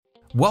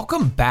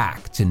Welcome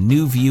back to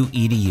New View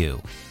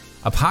EDU,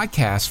 a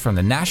podcast from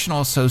the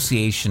National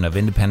Association of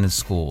Independent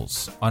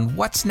Schools on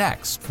what's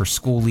next for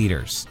school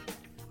leaders.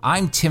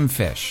 I'm Tim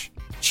Fish,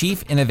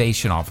 Chief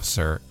Innovation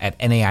Officer at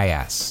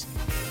NAIS.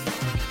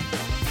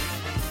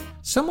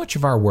 So much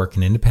of our work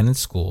in independent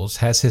schools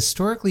has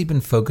historically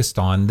been focused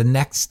on the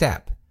next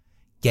step,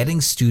 getting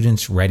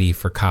students ready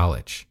for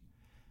college.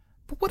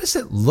 But what does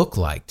it look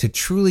like to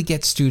truly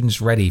get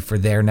students ready for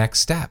their next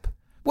step?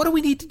 What do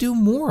we need to do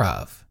more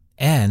of?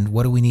 And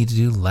what do we need to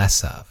do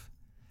less of?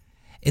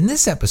 In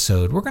this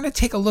episode, we're going to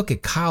take a look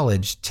at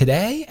college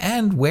today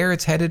and where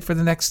it's headed for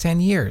the next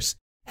 10 years.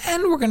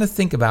 And we're going to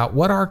think about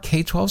what our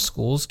K-12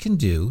 schools can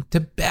do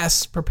to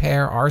best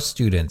prepare our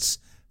students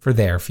for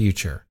their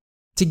future.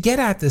 To get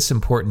at this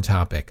important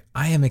topic,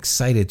 I am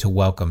excited to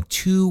welcome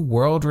two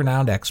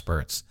world-renowned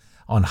experts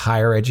on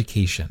higher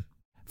education.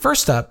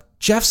 First up,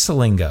 Jeff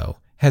Selingo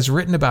has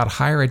written about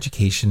higher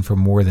education for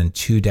more than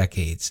 2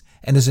 decades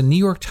and is a New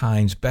York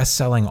Times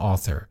best-selling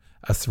author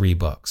of 3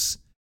 books.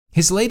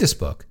 His latest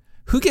book,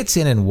 Who Gets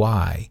In and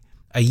Why?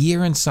 A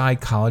Year Inside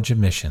College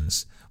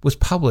Admissions, was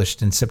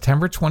published in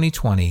September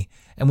 2020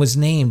 and was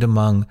named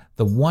among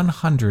the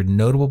 100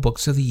 notable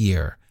books of the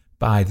year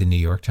by the New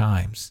York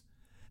Times.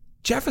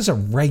 Jeff is a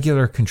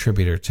regular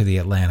contributor to The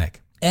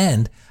Atlantic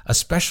and a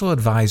special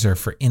advisor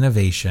for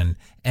innovation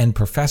and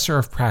professor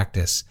of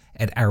practice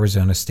at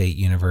Arizona State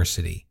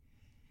University.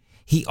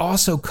 He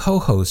also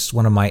co-hosts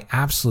one of my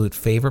absolute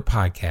favorite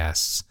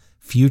podcasts,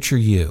 Future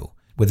You,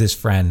 with his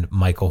friend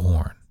Michael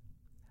Horn.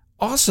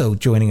 Also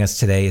joining us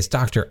today is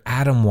Dr.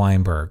 Adam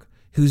Weinberg,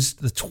 who's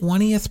the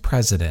 20th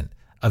president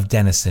of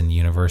Denison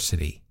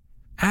University.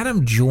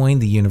 Adam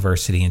joined the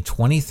university in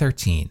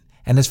 2013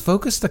 and has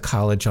focused the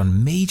college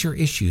on major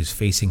issues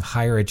facing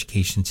higher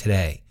education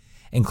today,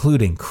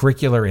 including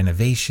curricular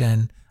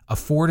innovation,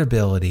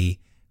 affordability,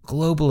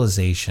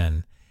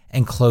 globalization,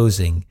 and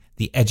closing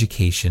the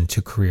education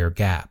to career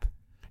gap.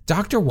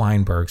 Dr.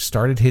 Weinberg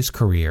started his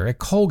career at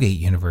Colgate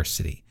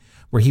University,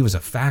 where he was a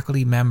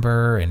faculty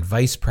member and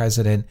vice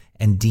president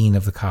and dean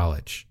of the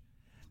college.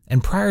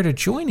 And prior to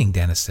joining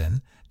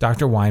Denison,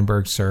 Dr.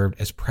 Weinberg served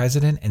as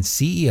president and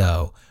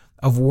CEO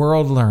of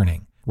World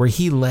Learning, where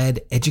he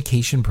led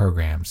education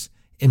programs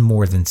in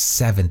more than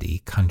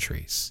 70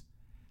 countries.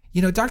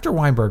 You know, Dr.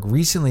 Weinberg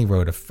recently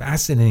wrote a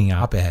fascinating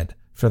op-ed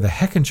for the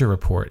Hechinger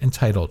Report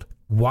entitled,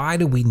 Why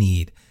Do We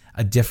Need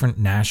a Different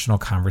National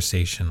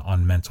Conversation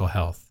on Mental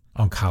Health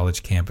on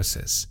College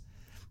Campuses?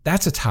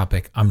 That's a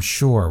topic I'm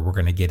sure we're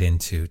going to get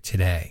into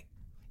today.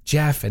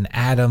 Jeff and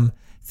Adam,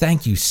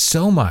 thank you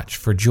so much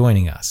for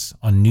joining us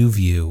on New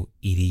View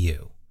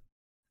EDU.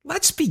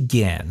 Let's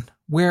begin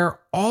where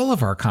all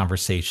of our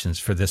conversations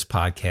for this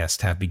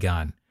podcast have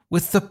begun,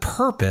 with the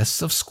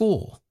purpose of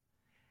school.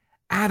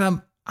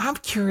 Adam, I'm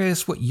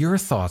curious what your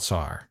thoughts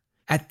are.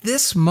 At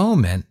this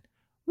moment,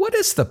 what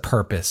is the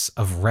purpose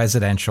of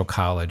residential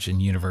college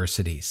and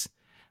universities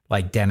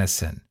like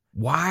Denison?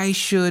 Why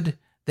should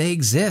they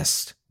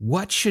exist?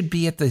 What should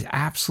be at the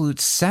absolute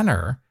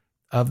center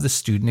of the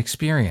student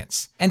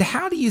experience? And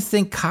how do you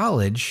think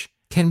college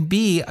can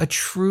be a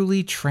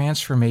truly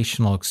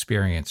transformational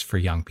experience for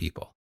young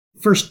people?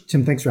 First,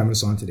 Tim, thanks for having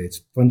us on today. It's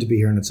fun to be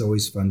here, and it's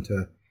always fun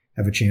to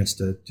have a chance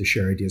to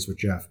share ideas with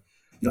Jeff.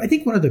 You know, I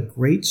think one of the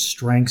great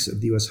strengths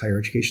of the U.S. higher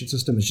education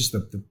system is just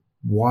the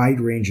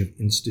wide range of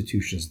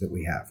institutions that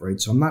we have,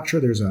 right? So I'm not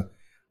sure there's a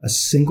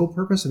single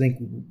purpose. I think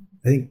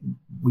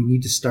we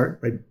need to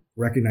start by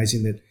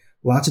recognizing that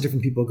lots of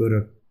different people go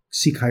to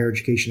seek higher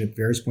education at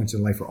various points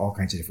in life for all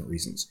kinds of different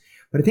reasons.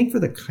 But I think for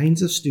the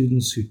kinds of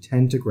students who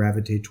tend to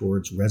gravitate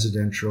towards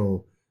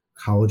residential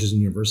colleges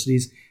and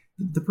universities,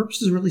 the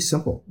purpose is really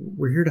simple.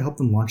 We're here to help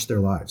them launch their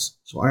lives.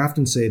 So I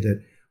often say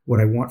that what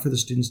I want for the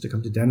students to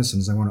come to Denison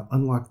is I want to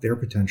unlock their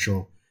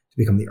potential to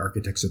become the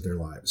architects of their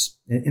lives.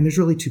 And there's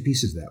really 2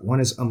 pieces of that. One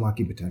is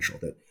unlocking potential,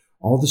 that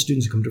all the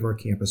students who come to our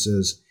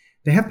campuses,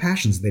 they have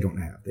passions they don't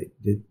have.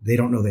 They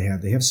don't know they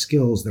have. They have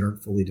skills that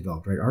aren't fully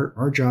developed, right?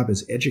 Our job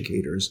as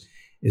educators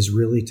is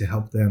really to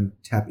help them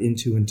tap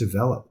into and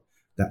develop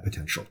that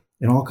potential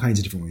in all kinds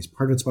of different ways.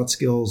 Part of it's about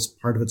skills,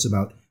 part of it's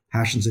about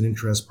passions and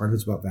interests, part of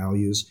it's about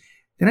values.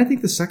 Then I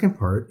think the second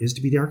part is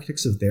to be the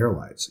architects of their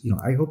lives. You know,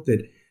 I hope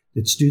that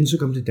students who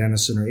come to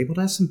Denison are able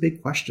to ask some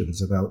big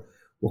questions about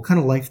what kind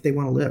of life they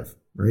want to live,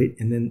 right?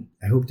 And then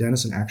I hope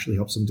Denison actually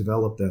helps them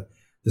develop the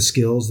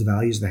skills, the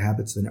values, the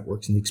habits, the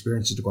networks, and the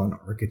experiences to go out and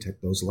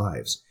architect those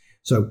lives.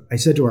 So I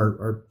said to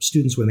our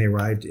students when they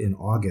arrived in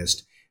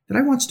August that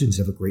I want students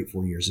to have a great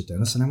 4 years at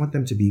Denison. I want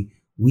them to be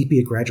weepy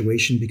at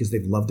graduation because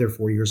they've loved their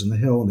 4 years on the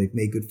Hill and they've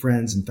made good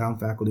friends and found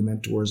faculty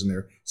mentors and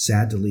they're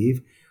sad to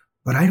leave.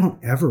 But I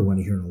don't ever want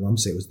to hear an alum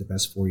say it was the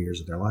best 4 years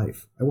of their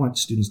life. I want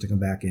students to come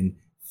back in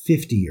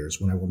 50 years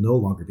when I will no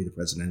longer be the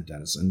president of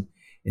Denison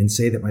and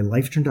say that my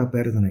life turned out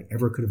better than I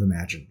ever could have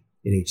imagined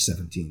at age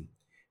 17,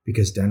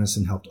 because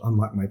Denison helped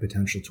unlock my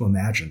potential to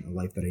imagine a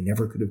life that I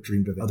never could have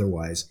dreamed of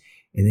otherwise,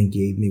 and then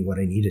gave me what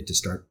I needed to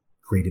start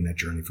creating that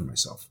journey for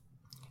myself.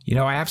 You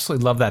know, I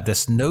absolutely love that.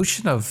 This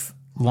notion of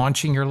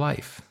launching your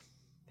life.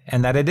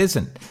 And that it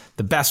isn't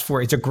the best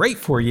it's a great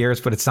 4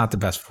 years, but it's not the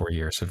best 4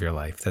 years of your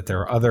life, that there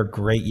are other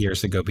great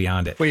years that go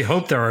beyond it. We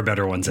hope there are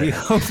better ones. We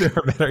hope there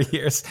are better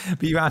years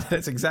beyond it.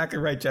 That's exactly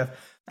right, Jeff.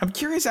 I'm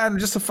curious, Adam,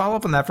 just to follow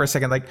up on that for a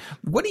second, like,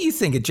 what do you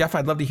think? And Jeff,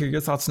 I'd love to hear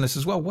your thoughts on this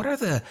as well. What are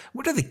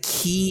the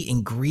key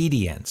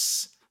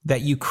ingredients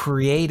that you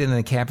create in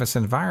a campus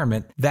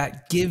environment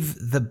that give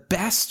the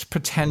best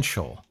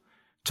potential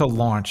to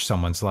launch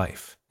someone's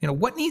life?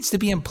 What needs to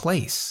be in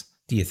place,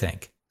 do you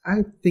think?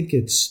 I think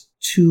it's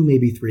 2,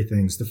 maybe 3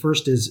 things. The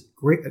first is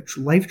great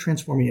life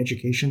transforming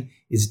education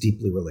is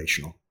deeply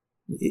relational.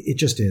 It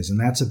just is. And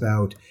that's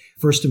about,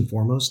 first and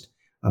foremost,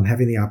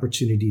 having the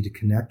opportunity to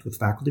connect with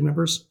faculty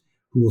members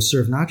who will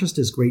serve not just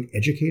as great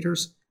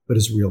educators, but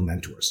as real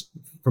mentors.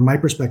 From my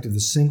perspective, the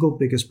single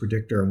biggest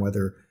predictor on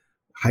whether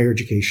higher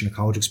education, a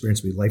college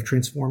experience will be life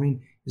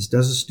transforming is,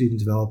 does a student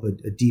develop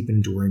a deep and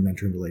enduring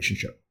mentoring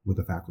relationship with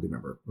a faculty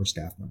member or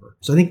staff member?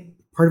 So I think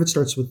part of it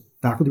starts with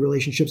faculty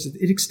relationships.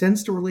 It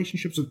extends to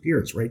relationships with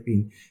peers, right?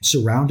 Being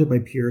surrounded by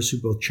peers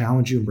who both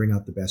challenge you and bring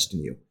out the best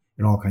in you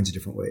in all kinds of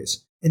different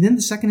ways. And then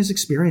the second is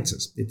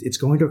experiences. It's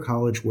going to a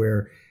college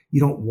where you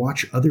don't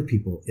watch other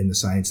people in the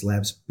science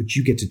labs, but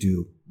you get to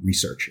do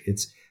research.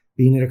 It's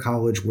being at a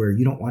college where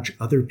you don't watch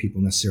other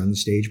people necessarily on the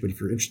stage, but if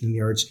you're interested in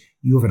the arts,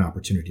 you have an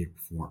opportunity to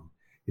perform.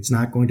 It's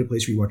not going to a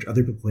place where you watch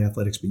other people play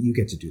athletics, but you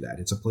get to do that.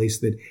 It's a place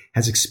that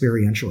has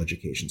experiential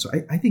education. So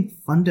I think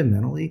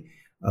fundamentally,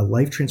 a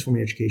life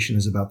transforming education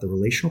is about the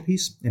relational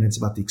piece, and it's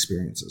about the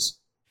experiences.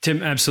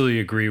 Tim,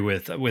 absolutely agree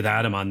with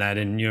Adam on that.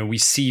 And, we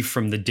see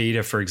from the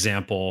data, for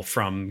example,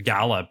 from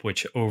Gallup,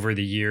 which over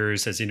the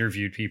years has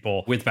interviewed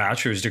people with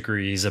bachelor's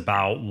degrees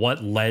about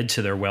what led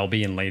to their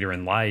well-being later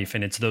in life.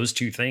 And it's those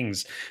 2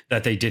 things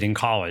that they did in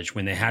college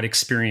when they had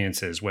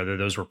experiences, whether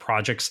those were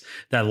projects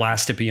that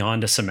lasted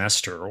beyond a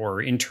semester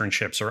or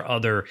internships or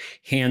other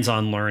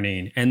hands-on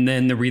learning. And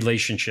then the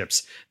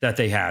relationships that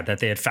they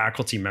had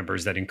faculty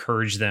members that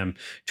encouraged them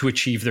to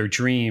achieve their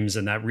dreams,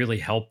 and that really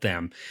helped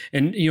them.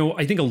 And,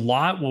 I think a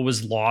lot what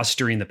was lost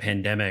during the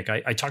pandemic.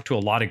 I talked to a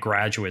lot of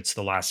graduates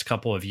the last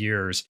couple of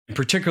years,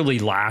 particularly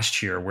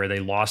last year, where they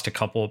lost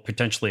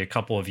potentially a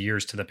couple of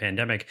years to the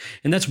pandemic.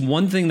 And that's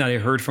one thing that I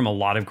heard from a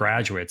lot of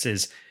graduates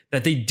is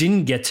that they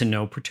didn't get to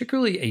know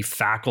particularly a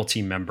faculty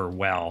member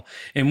well.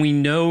 And we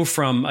know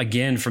from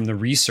the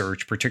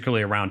research,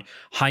 particularly around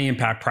high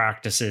impact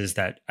practices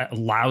that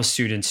allow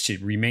students to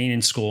remain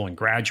in school and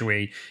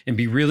graduate and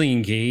be really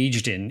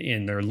engaged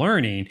in their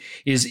learning,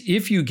 is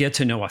if you get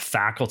to know a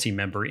faculty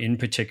member in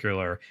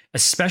particular,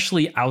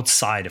 especially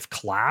outside of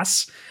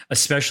class,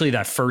 especially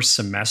that first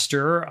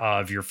semester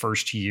of your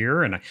first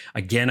year. And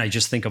again, I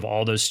just think of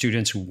all those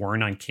students who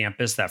weren't on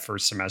campus that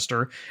first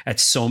semester at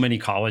so many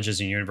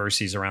colleges and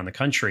universities around the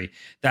country.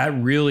 That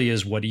really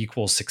is what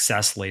equals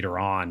success later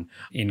on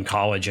in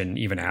college and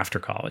even after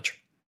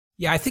college.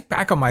 Yeah, I think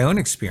back on my own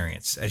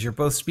experience as you're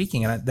both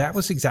speaking, and that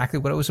was exactly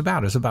what it was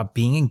about. It was about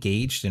being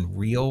engaged in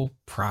real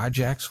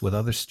projects with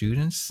other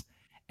students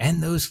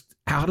and those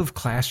out of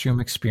classroom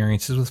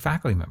experiences with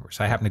faculty members.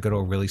 I happened to go to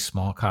a really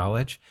small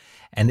college,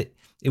 and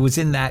it was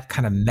in that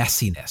kind of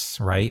messiness,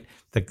 right?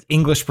 The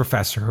English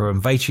professor who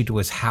invites you to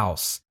his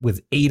house with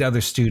 8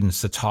 other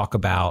students to talk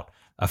about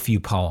a few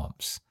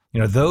poems.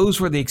 Those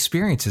were the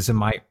experiences in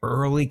my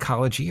early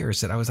college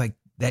years that I was like,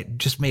 that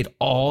just made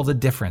all the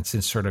difference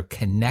in sort of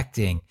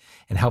connecting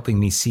and helping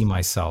me see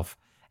myself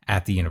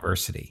at the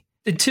university.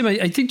 And Tim,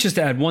 I think just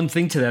to add one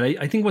thing to that,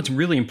 I think what's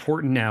really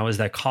important now is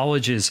that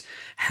colleges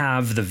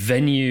have the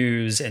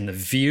venues and the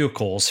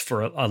vehicles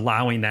for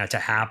allowing that to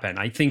happen.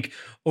 I think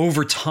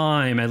over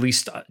time, at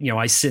least,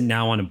 I sit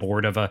now on a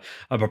board of a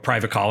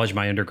private college,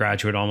 my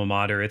undergraduate alma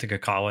mater, Ithaca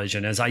College.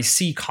 And as I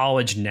see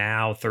college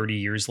now, 30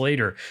 years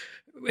later,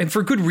 and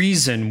for good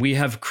reason, we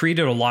have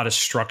created a lot of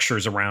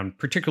structures around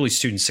particularly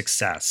student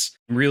success,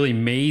 really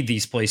made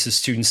these places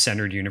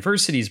student-centered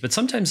universities. But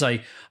sometimes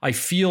I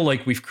feel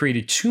like we've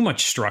created too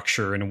much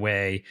structure in a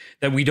way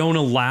that we don't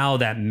allow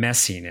that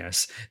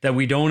messiness, that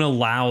we don't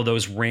allow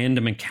those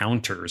random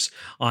encounters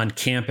on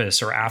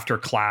campus or after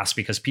class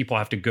because people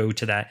have to go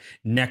to that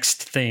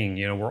next thing.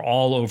 We're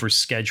all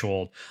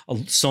overscheduled.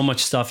 So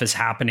much stuff is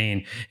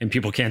happening and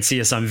people can't see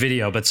us on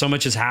video, but so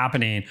much is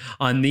happening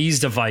on these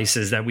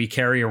devices that we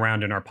carry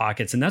around in our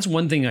pockets. And that's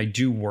one thing I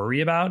do worry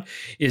about,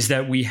 is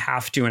that we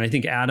have to, and I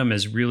think Adam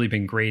has really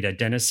been great at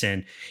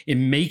Denison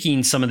in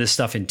making some of this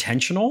stuff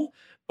intentional,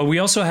 but we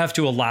also have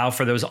to allow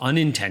for those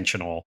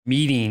unintentional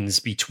meetings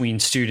between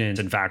students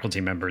and faculty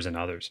members and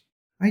others.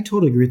 I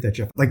totally agree with that,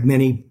 Jeff. Like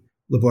many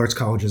liberal arts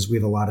colleges, we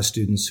have a lot of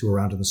students who are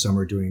around in the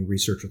summer doing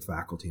research with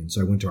faculty. And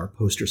so I went to our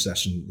poster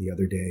session the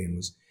other day and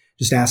was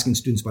just asking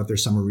students about their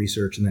summer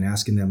research and then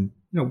asking them,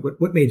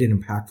 what made it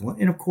impactful.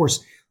 And of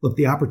course, look,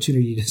 the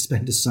opportunity to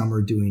spend a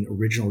summer doing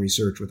original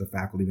research with a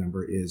faculty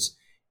member is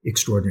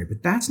extraordinary.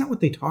 But that's not what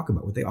they talk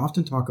about. What they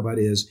often talk about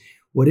is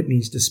what it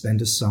means to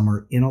spend a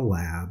summer in a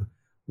lab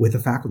with a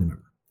faculty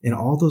member and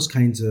all those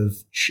kinds of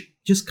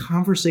just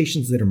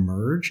conversations that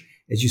emerge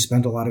as you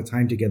spend a lot of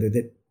time together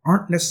that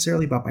aren't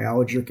necessarily about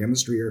biology or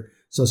chemistry or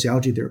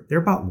sociology. They're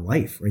about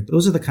life, right?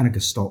 Those are the kind of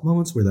gestalt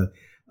moments where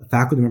a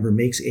faculty member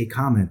makes a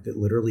comment that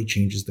literally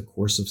changes the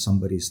course of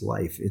somebody's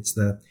life. It's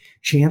the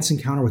chance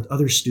encounter with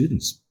other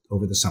students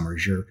over the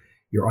summers.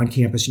 You're on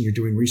campus and you're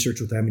doing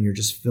research with them and you're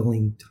just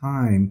filling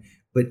time,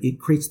 but it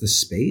creates the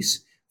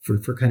space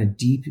for kind of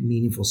deep,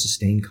 meaningful,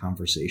 sustained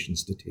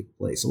conversations to take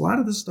place. A lot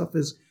of this stuff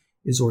is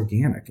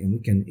organic, and we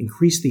can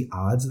increase the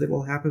odds that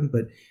will happen,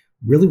 but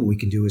really what we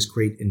can do is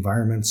create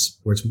environments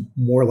where it's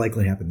more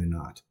likely to happen than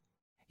not.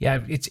 Yeah,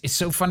 it's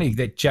so funny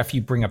that, Jeff,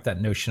 you bring up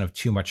that notion of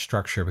too much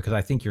structure, because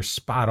I think you're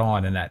spot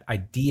on in that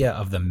idea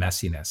of the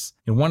messiness.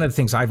 And one of the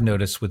things I've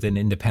noticed within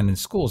independent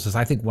schools is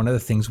I think one of the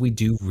things we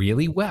do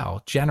really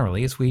well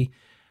generally is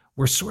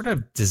we're sort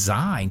of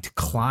designed to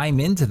climb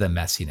into the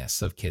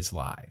messiness of kids'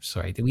 lives,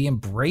 right? That we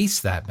embrace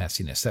that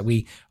messiness, that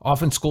we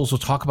often schools will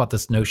talk about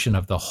this notion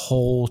of the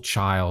whole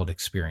child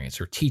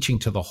experience or teaching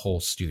to the whole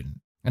student.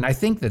 And I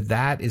think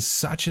that is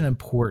such an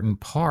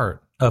important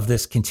part of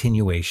this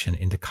continuation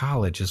into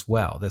college as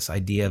well, this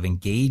idea of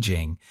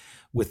engaging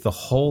with the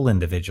whole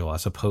individual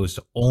as opposed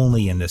to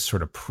only in this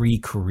sort of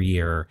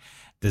pre-career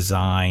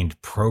designed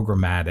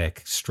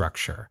programmatic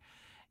structure.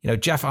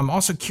 Jeff, I'm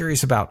also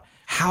curious about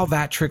how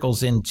that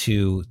trickles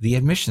into the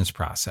admissions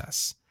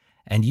process.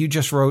 And you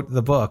just wrote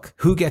the book,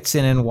 Who Gets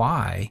In and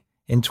Why,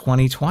 in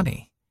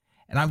 2020.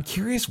 And I'm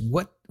curious,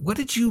 what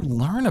did you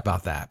learn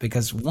about that?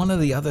 Because one of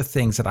the other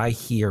things that I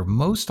hear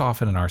most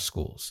often in our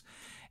schools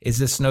is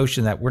this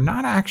notion that we're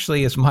not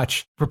actually as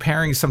much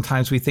preparing,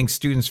 sometimes we think,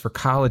 students for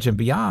college and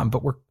beyond,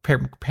 but we're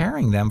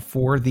preparing them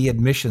for the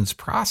admissions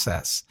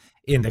process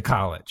into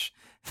college.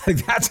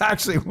 That's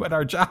actually what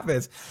our job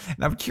is.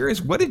 And I'm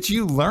curious, what did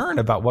you learn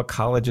about what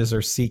colleges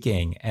are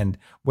seeking and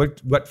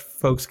what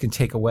folks can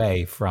take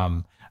away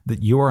from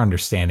your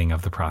understanding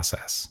of the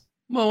process?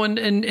 Well,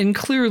 and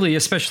clearly,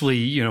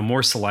 especially,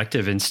 more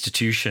selective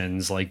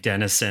institutions like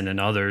Denison and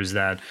others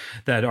that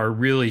are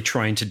really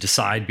trying to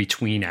decide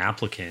between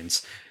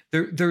applicants,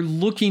 they're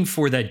looking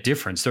for that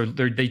difference.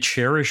 They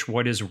cherish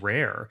what is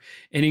rare.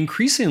 And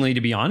increasingly,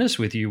 to be honest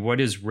with you,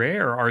 what is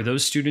rare are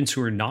those students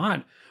who are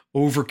not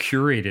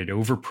over-curated,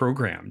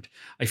 over-programmed.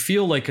 I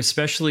feel like,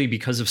 especially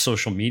because of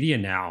social media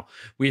now,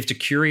 we have to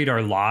curate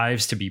our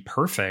lives to be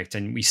perfect.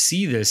 And we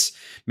see this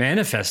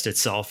manifest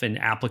itself in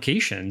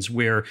applications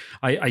where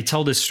I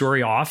tell this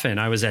story often.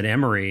 I was at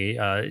Emory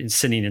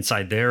sitting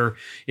inside their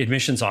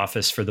admissions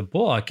office for the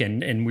book,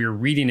 and we were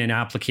reading an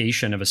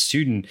application of a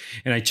student.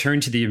 And I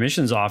turned to the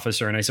admissions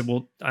officer and I said,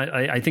 well,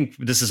 I think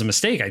this is a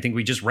mistake. I think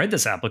we just read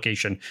this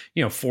application,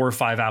 4 or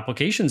 5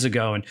 applications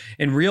ago,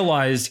 and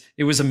realized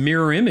it was a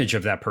mirror image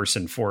of that person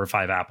 4 or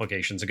 5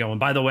 applications ago. And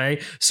by the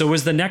way, so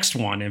was the next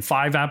one, and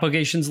 5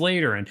 applications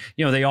later. And,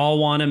 they all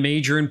want to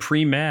major in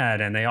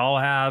pre-med, and they all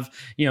have,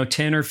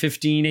 10 or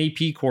 15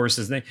 AP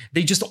courses.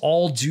 They just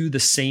all do the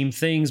same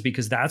things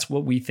because that's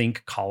what we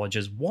think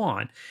colleges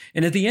want.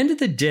 And at the end of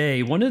the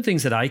day, one of the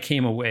things that I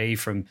came away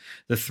from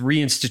the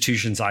 3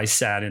 institutions I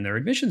sat in their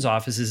admissions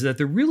office is that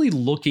they're really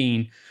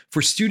looking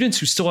for students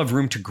who still have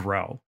room to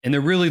grow. And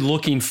they're really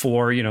looking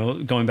for,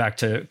 going back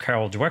to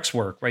Carol Dweck's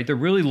work, right? They're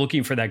really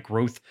looking for that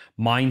growth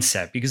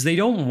mindset because they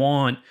don't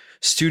want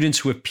students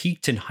who have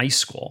peaked in high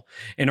school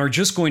and are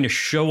just going to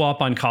show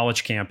up on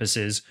college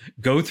campuses,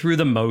 go through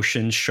the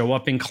motions, show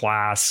up in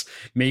class,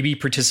 maybe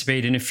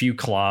participate in a few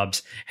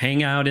clubs,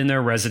 hang out in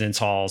their residence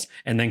halls,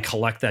 and then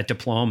collect that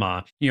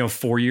diploma,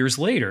 4 years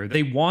later.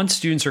 They want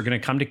students who are going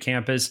to come to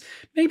campus,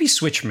 maybe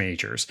switch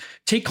majors,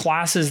 take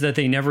classes that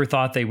they never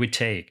thought they would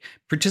take,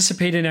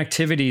 participate in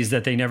activities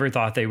that they never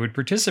thought they would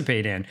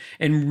participate in,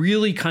 and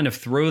really kind of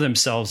throw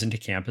themselves into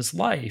campus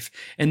life.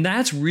 And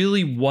that's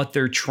really what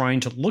they're trying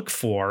to look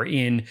for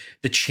in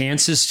the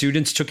chances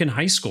students took in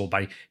high school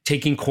by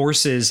taking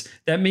courses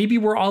that maybe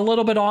were a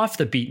little bit off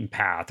the beaten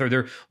path, or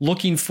they're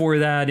looking for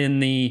that in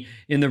the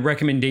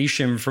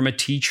recommendation from a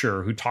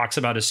teacher who talks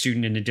about a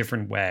student in a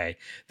different way.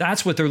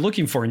 That's what they're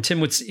looking for. And Tim,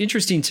 what's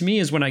interesting to me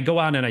is when I go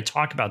out and I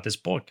talk about this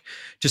book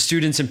to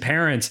students and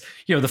parents,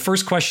 the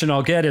first question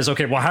I'll get is,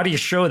 okay, well, how do you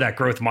show that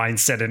growth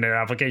mindset in their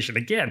application?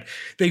 Again,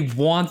 they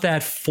want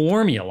that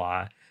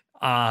formula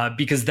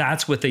because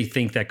that's what they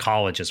think that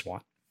colleges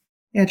want.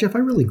 Yeah, Jeff, I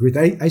really agree.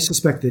 I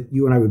suspect that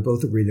you and I would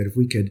both agree that if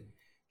we could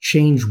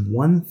change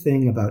one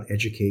thing about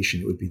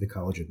education, it would be the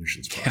college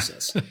admissions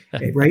process,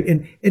 right?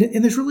 And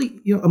there's really,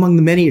 among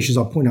the many issues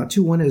I'll point out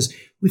too, one is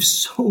we have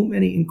so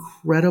many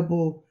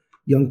incredible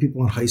young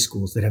people in high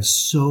schools that have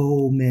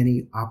so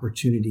many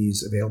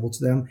opportunities available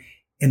to them,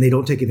 and they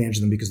don't take advantage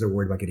of them because they're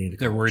worried about getting into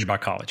college. They're worried about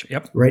college.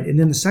 Yep. Right. And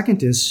then the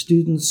second is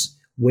students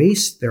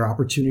waste their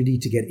opportunity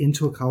to get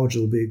into a college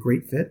that will be a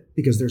great fit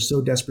because they're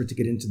so desperate to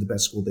get into the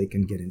best school they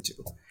can get into.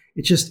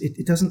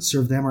 It doesn't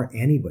serve them or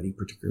anybody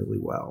particularly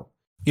well.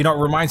 It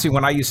reminds me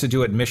when I used to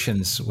do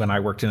admissions when I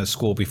worked in a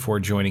school before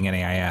joining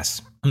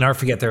NAIS. I'll never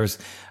forget, there was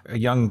a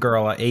young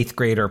girl, an 8th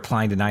grader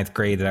applying to 9th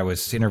grade that I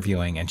was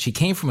interviewing, and she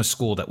came from a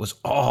school that was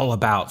all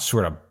about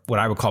sort of what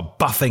I would call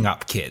buffing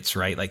up kids,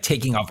 right? Like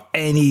taking off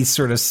any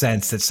sort of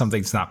sense that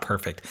something's not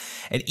perfect.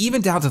 And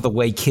even down to the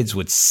way kids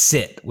would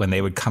sit when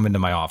they would come into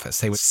my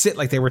office. They would sit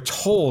like they were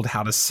told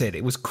how to sit.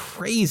 It was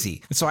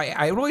crazy. And so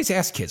I would always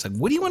ask kids, like,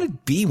 what do you want to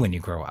be when you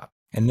grow up?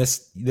 And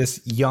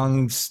this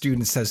young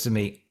student says to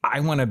me, I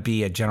want to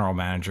be a general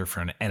manager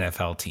for an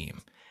NFL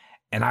team.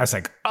 And I was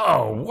like,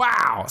 oh,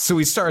 wow. So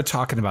we started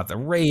talking about the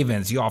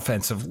Ravens, the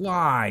offensive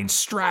line,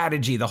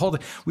 strategy, the whole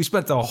thing. We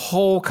spent the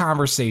whole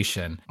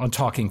conversation on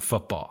talking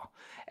football.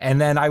 And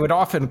then I would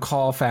often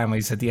call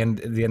families at the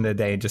end of the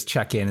day and just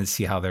check in and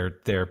see how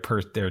their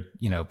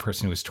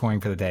person who was touring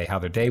for the day, how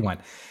their day went.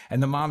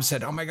 And the mom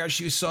said, oh my gosh,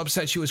 she was so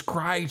upset. She was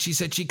crying. She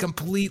said she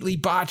completely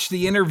botched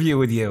the interview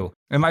with you.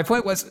 And my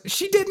point was,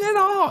 she didn't at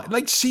all.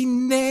 Like, she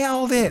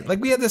nailed it. Like,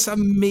 we had this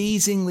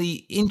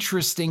amazingly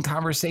interesting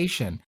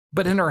conversation.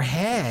 But in her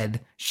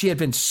head, she had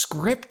been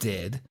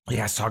scripted. She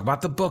has to talk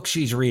about the book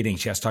she's reading.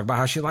 She has to talk about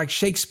how she likes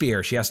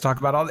Shakespeare. She has to talk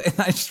about all that.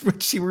 And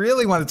what she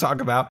really wanted to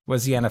talk about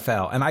was the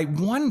NFL. And I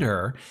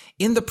wonder,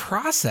 in the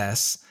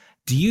process,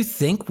 do you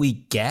think we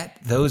get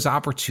those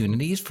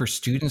opportunities for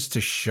students to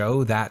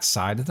show that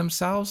side of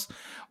themselves?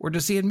 Or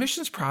does the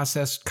admissions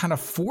process kind of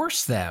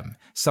force them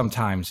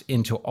sometimes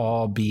into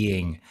all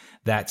being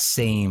that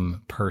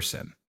same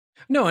person?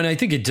 No, and I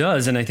think it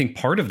does, and I think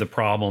part of the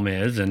problem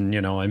is, and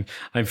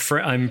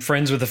I'm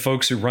friends with the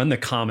folks who run the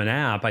Common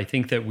App. I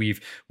think that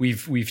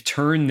we've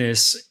turned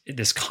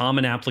this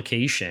common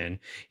application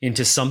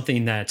into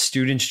something that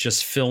students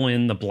just fill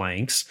in the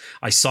blanks.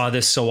 I saw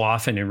this so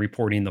often in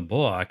reporting the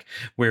book,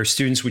 where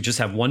students would just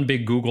have one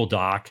big Google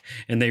Doc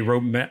and they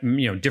wrote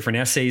different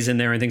essays in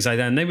there and things like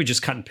that, and they would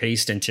just cut and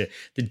paste into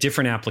the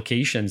different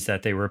applications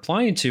that they were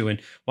applying to. And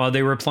while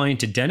they were applying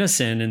to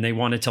Denison and they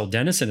want to tell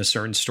Denison a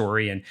certain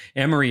story and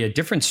Emory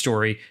a different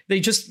story, they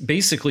just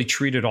basically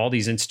treated all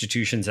these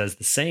institutions as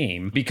the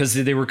same because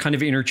they were kind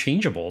of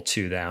interchangeable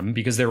to them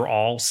because they were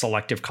all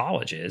selective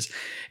colleges.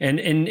 And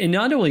it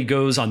not only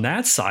goes on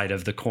that side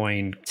of the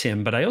coin,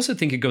 Tim, but I also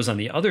think it goes on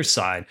the other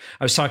side.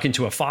 I was talking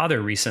to a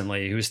father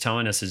recently who was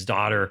telling us his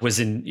daughter was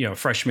in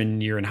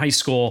freshman year in high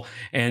school,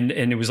 and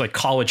it was like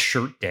college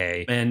shirt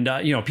day, and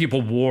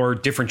people wore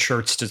different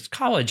shirts to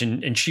college,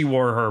 and she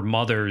wore her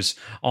mother's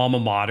alma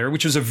mater,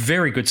 which was a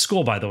very good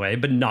school, by the way,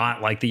 but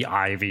not like the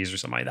Ivies or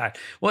something like that.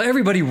 Well,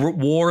 everybody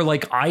wore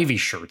like Ivy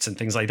shirts and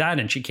things like that.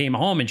 And she came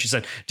home and she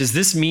said, does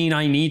this mean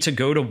I need to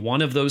go to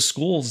one of those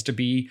schools to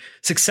be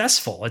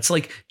successful? It's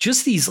like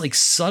just these like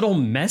subtle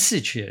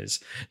messages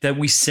that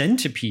we send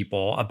to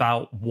people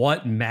about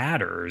what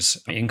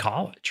matters in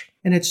college.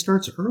 And it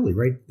starts early,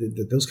 right?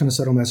 Those kind of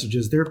subtle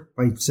messages, they're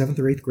by 7th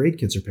or 8th grade,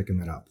 kids are picking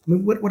that up. I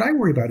mean, what I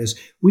worry about is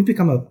we've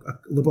become a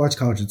liberal arts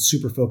college that's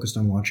super focused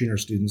on launching our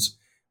students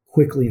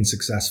quickly and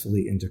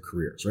successfully into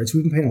careers, right? So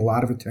we've been paying a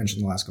lot of attention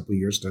in the last couple of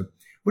years to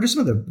what are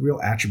some of the real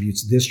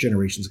attribuutes this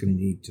generation is going to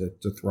need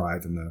to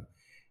thrive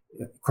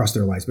across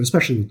their lives, but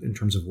especially in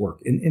terms of work.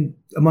 And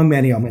among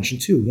many, I'll mention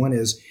two. One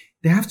is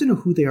they have to know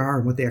who they are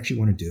and what they actually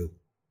want to do,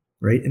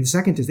 right? And the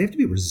second is they have to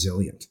be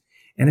resilient.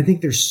 And I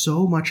think there's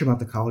so much about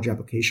the college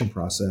application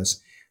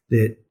process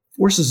that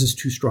forces is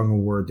too strong a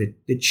word,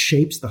 that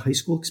shapes the high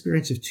school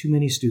experience of too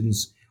many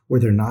students where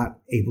they're not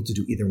able to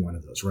do either one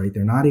of those, right?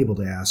 They're not able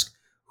to ask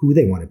who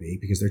they want to be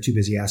because they're too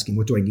busy asking,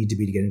 what do I need to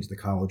be to get into the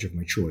college of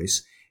my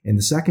choice? And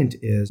the second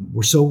is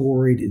we're so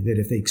worried that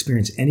if they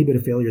experience any bit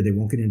of failure, they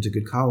won't get into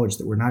good college,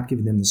 that we're not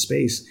giving them the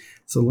space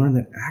to learn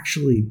that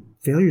actually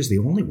failure is the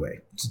only way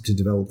to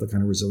develop the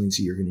kind of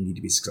resiliency you're going to need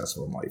to be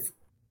successful in life.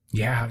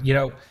 Yeah.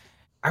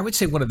 I would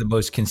say one of the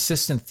most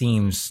consistent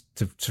themes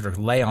to sort of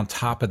lay on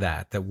top of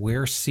that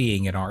we're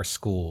seeing in our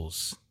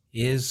schools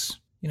is,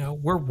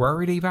 we're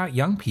worried about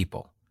young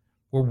people.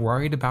 We're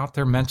worried about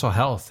their mental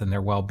health and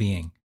their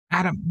well-being.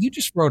 Adam, you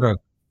just wrote a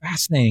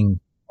fascinating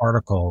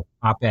article,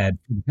 op-ed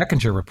for the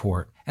Beckinger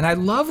Report. And I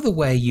love the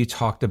way you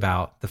talked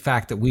about the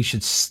fact that we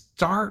should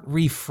start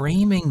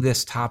reframing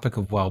this topic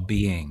of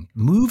well-being,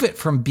 move it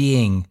from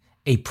being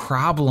a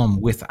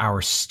problem with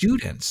our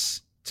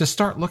students to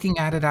start looking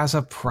at it as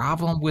a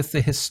problem with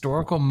the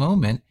historical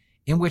moment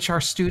in which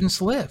our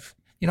students live.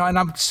 And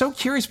I'm so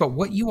curious about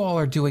what you all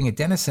are doing at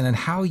Denison and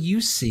how you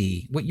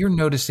see what you're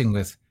noticing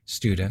with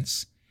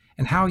students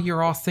and how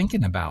you're all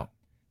thinking about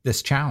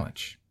this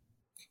challenge.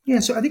 Yeah,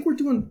 so I think we're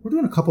doing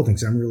a couple of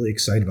things I'm really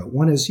excited about.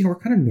 One is, we're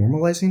kind of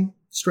normalizing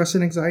stress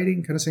and anxiety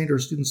and kind of saying to our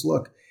students,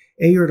 look,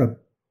 A, you're at a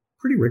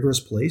pretty rigorous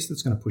place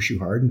that's going to push you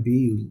hard, and B,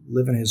 you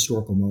live in a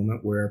historical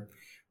moment where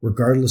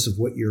regardless of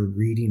what you're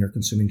reading or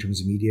consuming in terms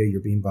of media,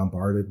 you're being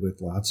bombarded with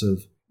lots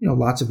of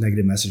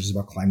negative messages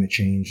about climate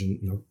change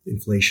and,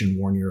 inflation,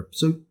 war in Europe.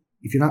 So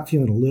if you're not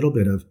feeling a little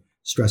bit of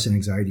stress and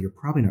anxiety, you're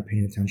probably not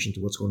paying attention to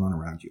what's going on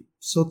around you.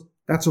 So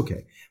that's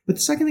okay. But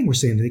the second thing we're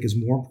saying I think is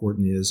more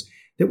important is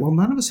that while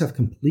none of us have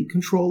complete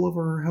control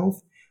over our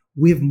health,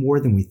 we have more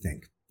than we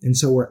think. And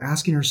so we're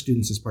asking our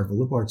students as part of a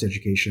liberal arts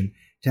education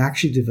to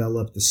actually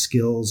develop the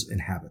skills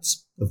and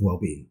habits of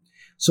well-being.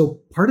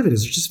 So part of it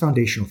is just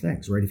foundational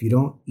things, right? If you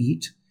don't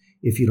eat,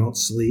 if you don't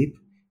sleep,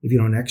 if you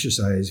don't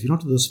exercise, if you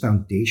don't do those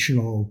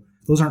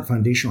aren't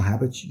foundational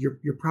habits,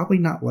 you're probably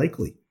not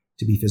likely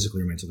to be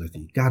physically or mentally healthy.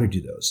 You got to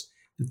do those.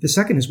 The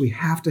second is we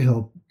have to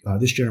help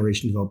this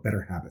generation develop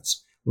better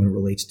habits when it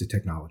relates to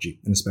technology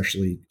and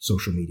especially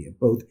social media,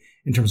 both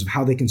in terms of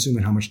how they consume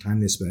and how much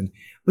time they spend.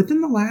 But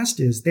then the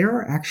last is there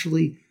are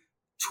actually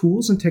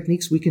tools and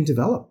techniques we can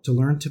develop to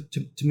learn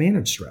to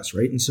manage stress,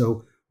 right? And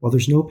so while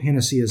there's no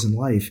panaceas in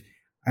life,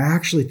 I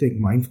actually think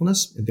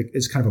mindfulness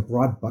is kind of a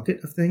broad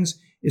bucket of things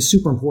is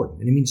super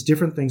important. And it means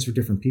different things for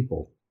different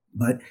people.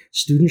 But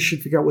students should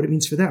figure out what it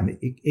means for them.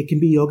 It can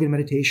be yoga and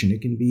meditation.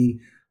 It can be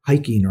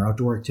hiking or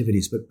outdoor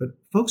activities. But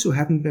folks who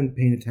haven't been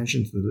paying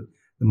attention to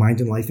the Mind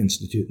and Life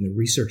Institute and the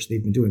research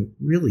they've been doing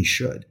really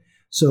should.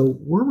 So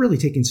we're really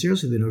taking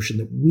seriously the notion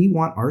that we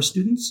want our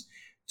students,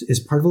 as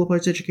part of liberal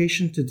arts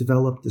education, to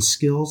develop the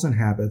skills and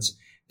habits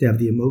to have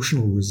the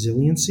emotional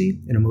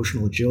resiliency and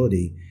emotional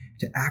agility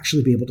to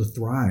actually be able to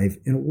thrive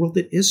in a world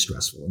that is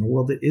stressful, in a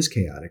world that is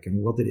chaotic, in a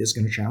world that is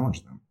going to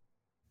challenge them.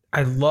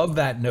 I love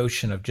that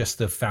notion of just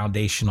the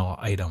foundational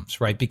items,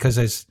 right? Because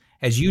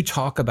as you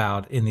talk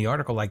about in the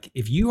article, like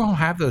if you don't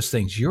have those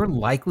things, your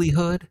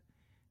likelihood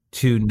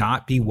to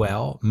not be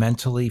well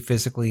mentally,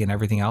 physically, and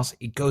everything else,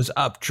 it goes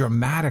up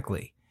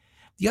dramatically.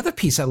 The other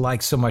piece I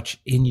like so much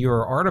in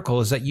your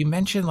article is that you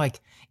mentioned like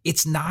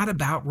it's not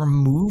about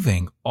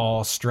removing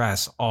all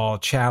stress, all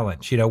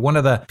challenge. You know, one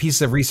of the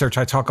pieces of research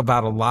I talk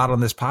about a lot on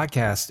this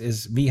podcast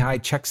is Mihai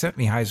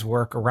Csikszentmihalyi's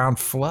work around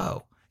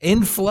flow.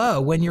 In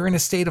flow, when you're in a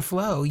state of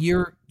flow,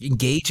 you're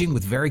engaging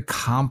with very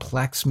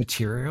complex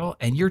material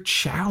and you're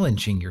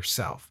challenging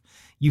yourself.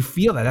 You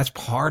feel that that's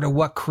part of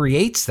what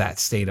creates that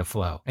state of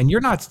flow. And you're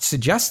not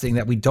suggesting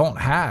that we don't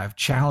have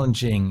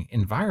challenging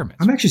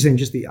environments. I'm actually saying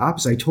just the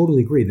opposite. I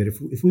totally agree that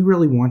if we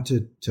really want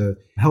to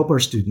help our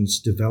students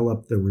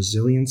develop the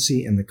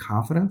resiliency and the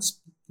confidence,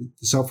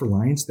 the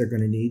self-reliance they're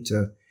going to need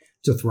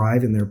to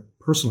thrive in their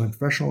personal and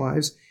professional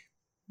lives,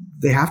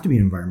 they have to be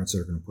in environments that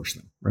are going to push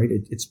them, right?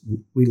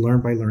 We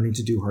learn by learning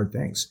to do hard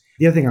things.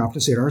 The other thing I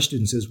often say to our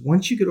students is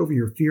once you get over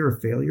your fear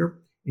of failure,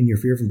 in your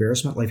fear of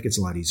embarrassment, life gets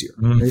a lot easier,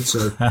 right?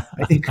 So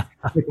I think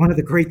one of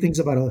the great things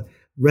about a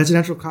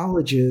residential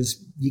college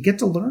is you get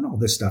to learn all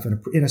this stuff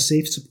in a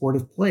safe,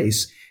 supportive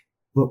place.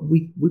 But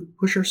we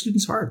push our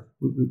students hard.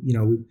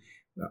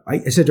 I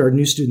said to our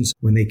new students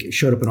when they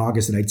showed up in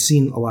August that I'd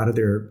seen a lot of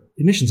their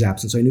admissions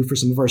absence. I knew for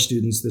some of our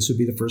students, this would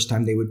be the first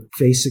time they would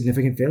face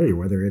significant failure,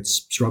 whether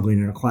it's struggling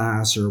in a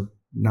class or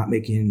not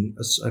making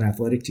an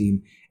athletic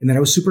team. And then I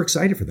was super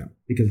excited for them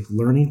because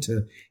learning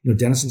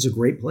Denison's a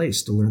great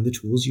place to learn the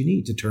tools you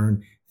need to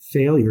turn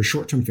failure,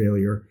 short-term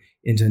failure,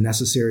 into a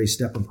necessary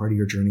step and part of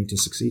your journey to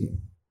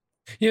succeeding.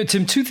 You know,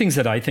 Tim, two things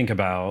that I think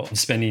about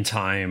spending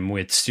time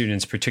with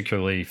students,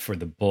 particularly for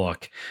the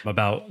book,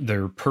 about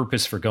their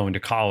purpose for going to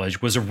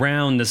college was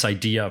around this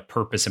idea of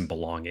purpose and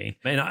belonging.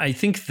 And I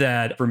think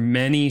that for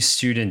many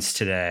students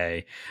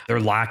today,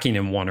 they're lacking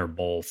in one or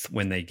both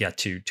when they get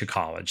to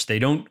college. They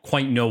don't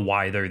quite know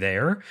why they're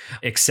there,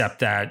 except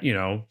that,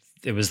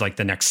 it was like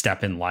the next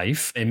step in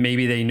life. And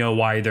maybe they know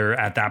why they're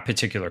at that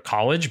particular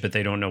college, but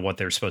they don't know what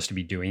they're supposed to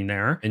be doing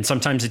there. And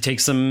sometimes it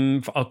takes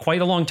them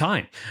quite a long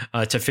time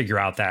to figure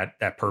out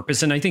that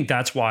purpose. And I think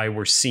that's why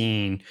we're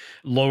seeing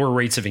lower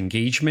rates of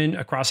engagement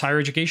across higher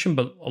education,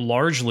 but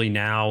largely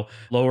now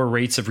lower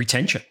rates of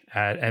retention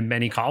at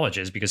many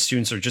colleges, because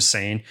students are just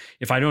saying,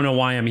 if I don't know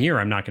why I'm here,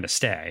 I'm not going to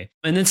stay.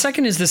 And then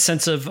second is this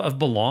sense of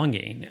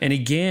belonging. And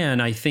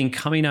again, I think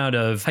coming out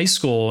of high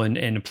school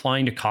and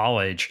applying to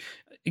college,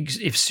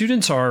 if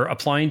students are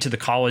applying to the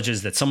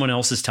colleges that someone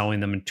else is telling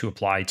them to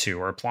apply to,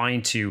 or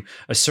applying to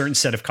a certain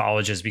set of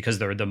colleges because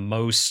they're the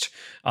most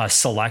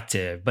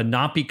selective, but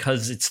not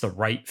because it's the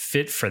right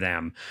fit for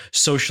them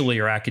socially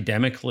or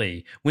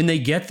academically, when they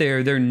get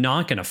there, they're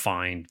not going to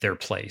find their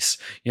place.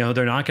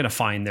 They're not going to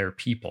find their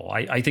people.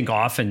 I think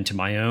often to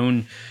my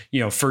own,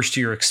 first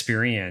year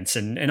experience,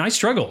 and I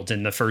struggled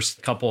in the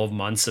first couple of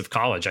months of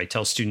college. I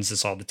tell students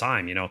this all the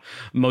time.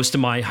 Most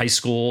of my high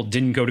school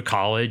didn't go to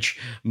college.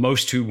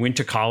 Most who went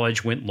to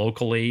college went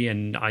locally,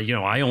 and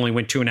I only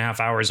went 2.5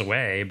 hours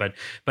away, but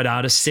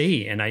out of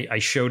state. And I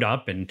showed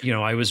up, and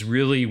I was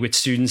really with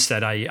students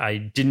that I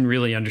didn't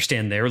really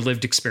understand their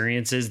lived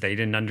experiences. They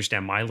didn't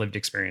understand my lived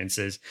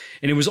experiences.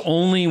 And it was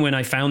only when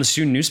I found the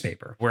student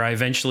newspaper where I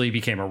eventually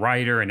became a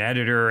writer, an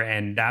editor,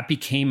 and that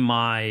became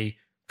my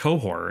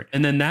cohort.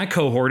 And then that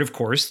cohort, of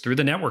course, through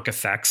the network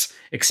effects,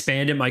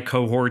 expanded my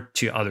cohort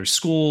to other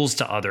schools,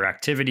 to other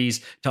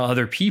activities, to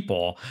other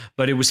people.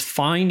 But it was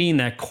finding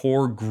that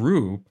core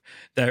group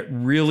that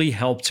really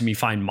helped me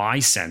find my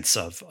sense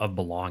of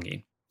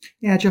belonging.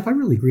 Yeah, Jeff, I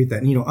really agree with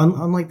that. And,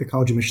 unlike the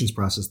college admissions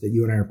process that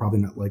you and I are probably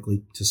not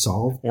likely to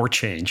solve. Or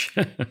change.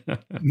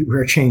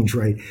 Or change,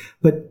 right.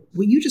 But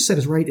what you just said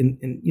is right. And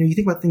you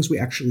think about things we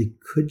actually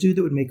could do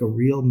that would make a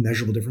real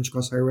measurable difference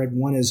across higher ed.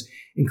 One is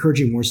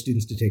encouraging more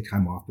students to take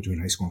time off between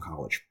high school and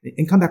college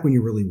and come back when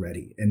you're really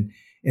ready.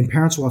 And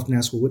parents will often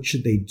ask, well, what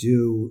should they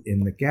do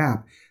in the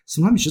gap?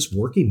 Sometimes just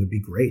working would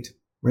be great,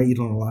 right? You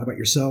learn a lot about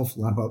yourself, a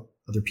lot about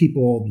other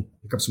people,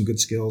 pick up some good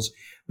skills.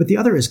 But the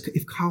other is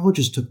if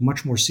colleges took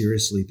much more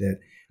seriously that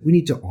we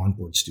need to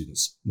onboard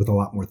students with a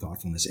lot more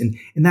thoughtfulness. And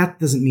that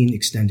doesn't mean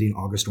extending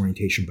August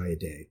orientation by a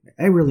day.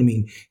 I really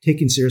mean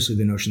taking seriously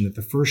the notion that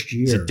the first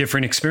year... It's a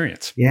different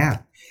experience. Yeah.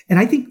 And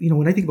I think,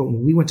 when I think about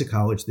when we went to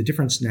college, the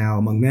difference now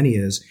among many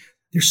is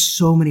there's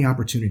so many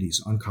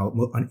opportunities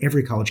on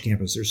every college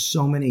campus. There's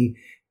so many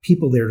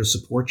people there to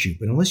support you.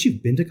 But unless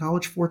you've been to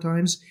college 4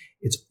 times,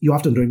 you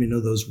often don't even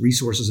know those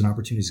resources and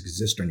opportunities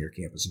exist on your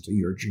campus until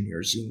you're a junior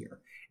or senior.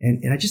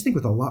 And I just think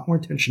with a lot more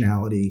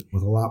intentionality,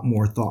 with a lot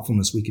more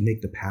thoughtfulness, we can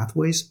make the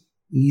pathways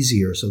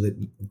easier so that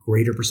a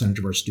greater percentage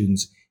of our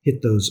students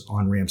hit those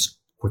on-ramps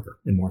quicker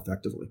and more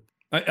effectively.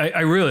 I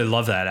really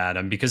love that,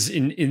 Adam, because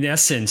in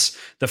essence,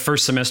 the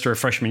first semester of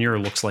freshman year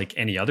looks like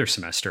any other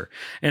semester.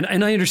 And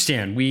I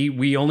understand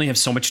we only have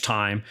so much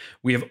time.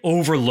 We have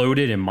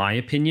overloaded, in my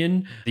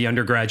opinion, the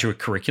undergraduate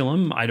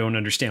curriculum. I don't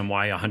understand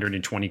why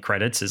 120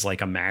 credits is like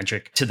a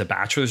magic to the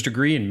bachelor's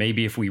degree. And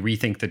maybe if we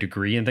rethink the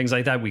degree and things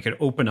like that, we could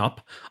open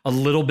up a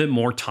little bit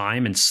more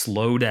time and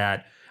slow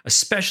that,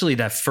 especially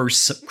that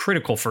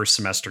critical first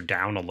semester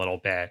down a little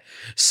bit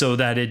so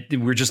that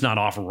we're just not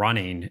off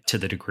running to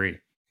the degree.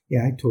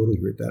 Yeah, I totally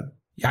agree with that.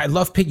 Yeah, I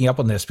love picking up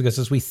on this because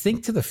as we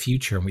think to the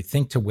future and we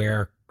think to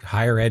where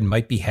higher ed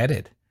might be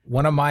headed,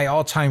 one of my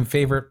all-time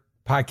favorite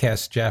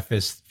podcasts, Jeff,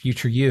 is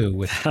Future You.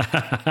 With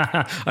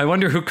I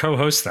wonder who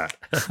co-hosts that.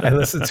 I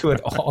listen to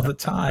it all the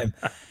time.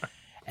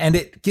 And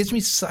it gives me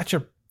such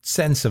a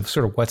sense of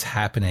sort of what's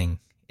happening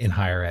in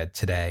higher ed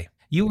today.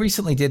 You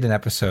recently did an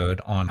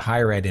episode on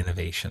higher ed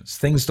innovations,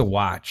 things to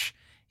watch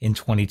in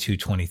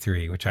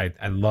 22-23, which I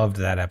loved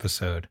that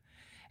episode.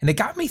 And it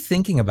got me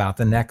thinking about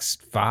the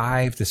next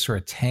 5 to sort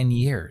of 10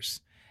 years.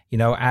 You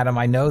know, Adam,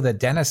 I know that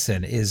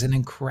Denison is an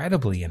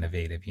incredibly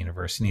innovative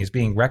university and is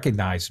being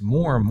recognized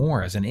more and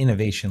more as an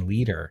innovation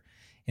leader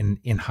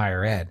in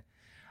higher ed.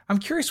 I'm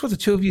curious what the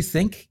two of you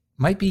think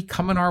might be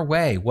coming our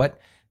way. What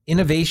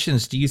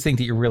innovations do you think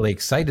that you're really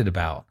excited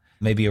about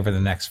maybe over the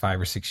next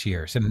 5 or 6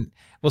 years? And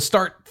we'll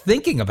start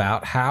thinking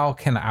about how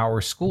can our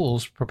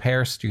schools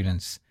prepare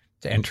students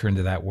to enter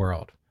into that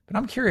world. But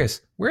I'm curious,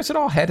 where's it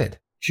all headed?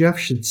 Jeff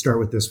should start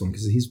with this one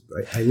because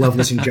I love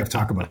listening to Jeff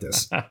talk about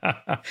this.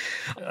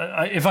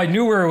 If I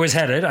knew where it was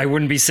headed, I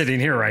wouldn't be sitting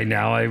here right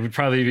now. I would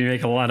probably be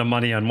making a lot of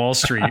money on Wall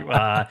Street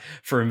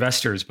for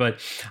investors. But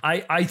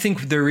I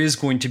think there is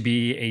going to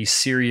be a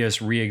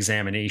serious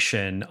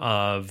reexamination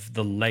of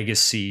the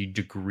legacy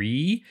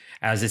degree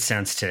as it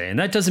stands today. And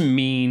that doesn't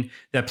mean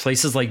that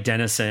places like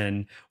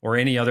Denison or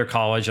any other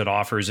college that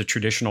offers a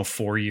traditional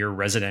 4-year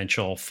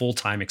residential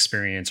full-time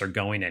experience are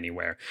going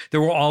anywhere.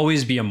 There will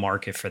always be a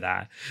market for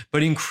that.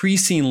 But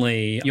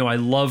increasingly, I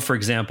love, for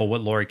example,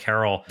 what Lori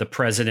Carroll, the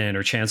president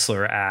or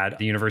chancellor at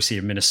the University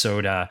of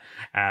Minnesota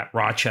at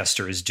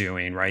Rochester, is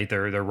doing, right?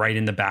 They're right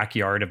in the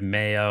backyard of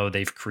Mayo.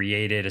 They've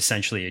created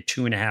essentially a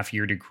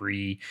 2.5-year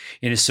degree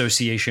in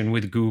association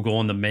with Google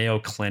and the Mayo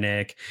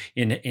Clinic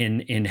in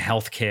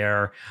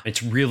healthcare.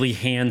 It's really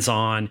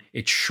hands-on.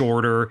 It's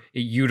shorter.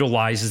 It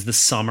utilizes the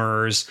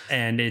summers,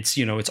 and it's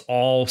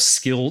all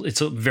skill. It's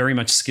very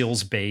much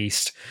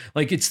skills-based.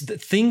 Like it's the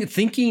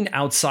thinking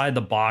outside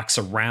the box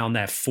around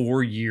that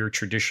 4-year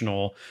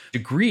traditional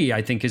degree,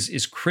 I think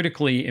is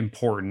critically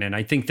important. And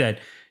I think that,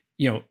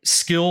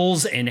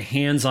 skills and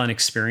hands-on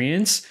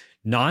experience,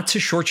 not to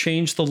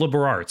shortchange the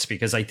liberal arts,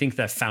 because I think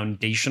that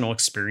foundational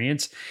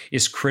experience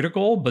is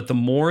critical, but the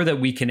more that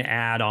we can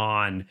add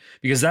on,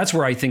 because that's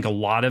where I think a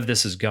lot of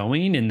this is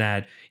going, in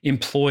that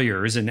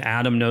employers, and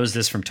Adam knows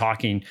this from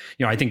talking,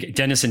 I think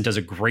Denison does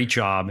a great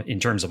job in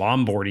terms of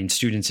onboarding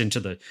students into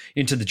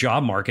the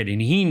job market.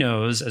 And he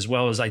knows, as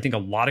well as I think a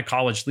lot of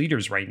college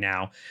leaders right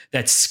now,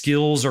 that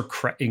skills are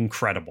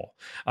incredible,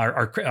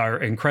 are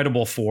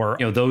incredible for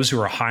those who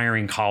are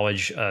hiring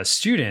college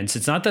students.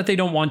 It's not that they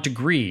don't want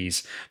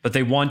degrees, but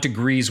they want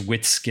degrees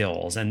with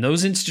skills. And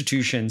those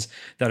institutions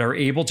that are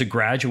able to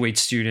graduate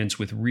students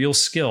with real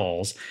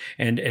skills,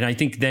 and I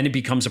think then it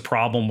becomes a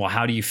problem. Well,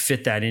 how do you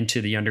fit that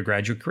into the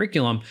undergraduate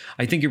curriculum?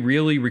 I think it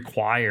really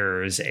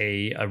requires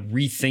a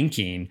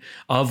rethinking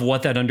of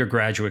what that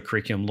undergraduate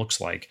curriculum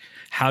looks like.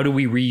 How do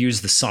we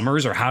reuse the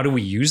summers, or how do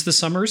we use the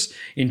summers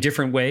in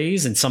different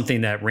ways? And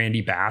something that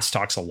Randy Bass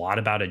talks a lot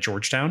about at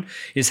Georgetown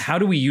is how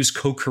do we use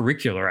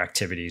co-curricular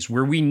activities,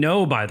 where we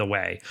know, by the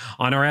way,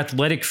 on our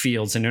athletic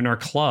fields and in our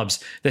clubs,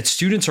 that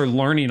students are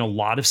learning a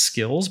lot of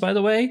skills, by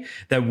the way,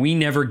 that we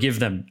never give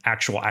them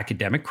actual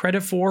academic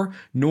credit for,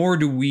 nor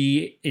do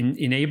we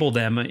enable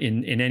them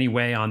in any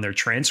way on their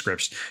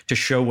transcripts to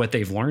show what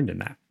they've learned in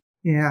that.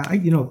 Yeah, I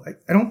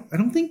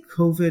don't think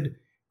COVID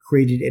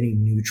created any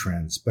new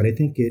trends, but I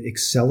think it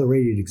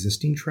accelerated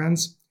existing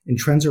trends. And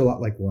trends are a lot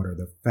like water.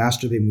 The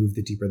faster they move,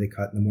 the deeper they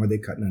cut, and the more they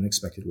cut in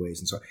unexpected ways.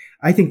 And so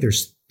I think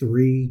there's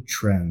 3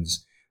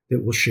 trends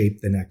that will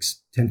shape the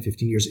next 10,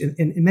 15 years.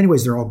 In many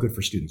ways, they're all good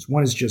for students.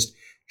 One is just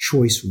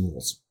choice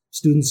rules.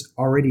 Students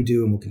already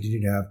do and will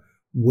continue to have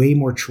way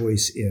more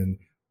choice in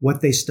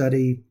what they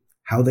study,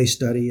 how they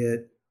study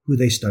it, who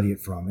they study it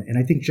from. And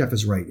I think Jeff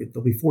is right.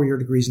 There'll be 4-year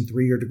degrees and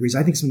 3-year degrees.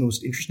 I think some of the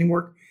most interesting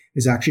work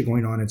is actually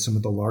going on in some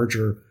of the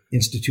larger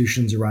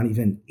institutions around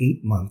even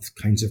 8-month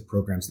kinds of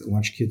programs that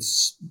launch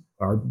kids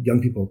or young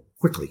people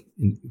quickly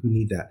who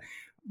need that.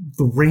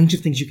 The range of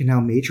things you can now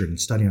major in and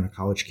study on a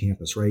college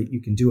campus, right?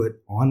 You can do it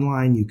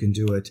online. You can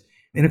do it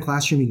in a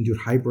classroom. You can do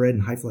it hybrid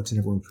and high flex and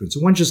everywhere in between. So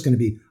one's just going to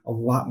be a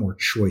lot more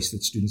choice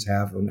that students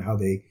have on how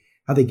they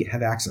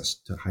have access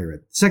to higher ed.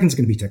 The second is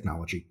going to be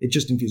technology. It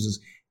just infuses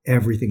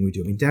everything we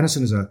do. I mean,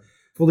 Denison is a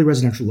fully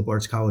residential liberal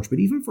arts college, but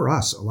even for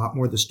us, a lot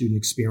more of the student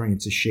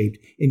experience is shaped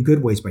in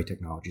good ways by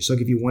technology. So I'll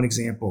give you one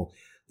example.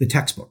 The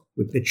textbook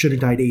that should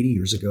have died 80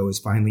 years ago is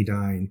finally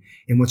dying.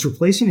 And what's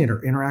replacing it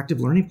are interactive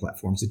learning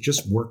platforms that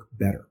just work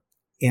better,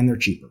 and they're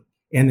cheaper,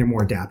 and they're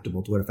more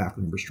adaptable to what a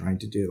faculty member is trying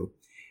to do.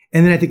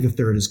 And then I think the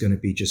third is going to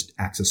be just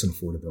access and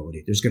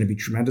affordability. There's going to be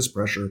tremendous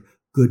pressure,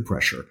 good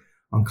pressure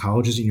on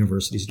colleges and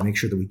universities to make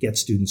sure that we get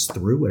students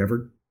through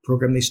whatever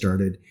program they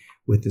started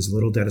with as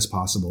little debt as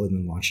possible and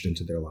then launched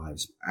into their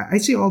lives. I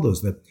see all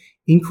those, the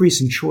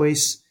increase in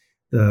choice,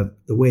 the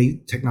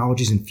way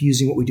technology is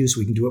infusing what we do so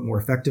we can do it more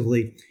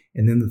effectively.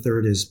 And then the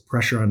third is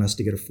pressure on us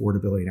to get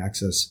affordability and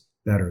access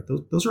better.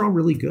 Those are all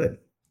really good.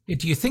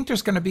 Do you think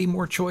there's going to be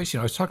more choice?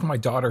 I was talking to my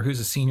daughter, who's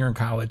a senior in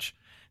college,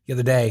 the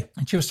other day,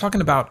 and she was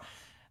talking about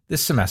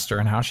this semester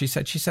and how she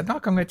said,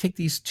 "Look, I'm going to take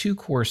these 2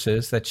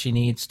 courses that she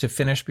needs to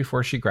finish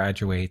before she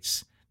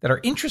graduates that are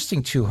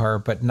interesting to her,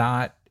 but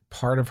not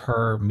part of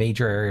her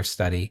major area of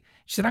study."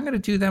 She said, "I'm going to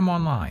do them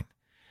online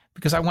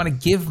because I want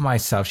to give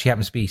myself," she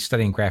happens to be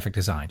studying graphic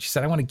design. She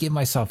said, "I want to give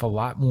myself a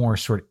lot more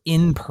sort of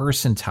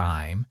in-person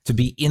time to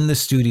be in the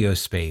studio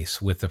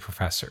space with the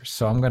professors.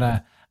 So I'm going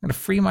to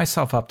free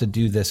myself up to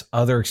do this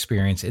other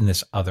experience in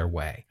this other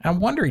way." And I'm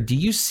wondering, do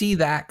you see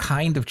that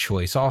kind of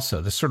choice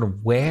also, the sort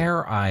of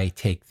where I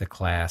take the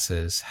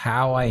classes,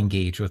 how I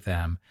engage with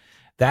them,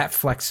 that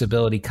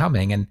flexibility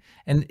coming?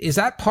 And is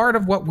that part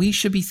of what we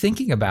should be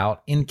thinking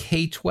about in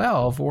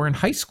K-12 or in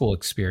high school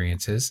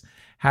experiences,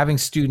 having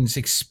students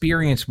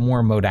experience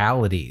more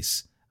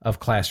modalities of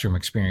classroom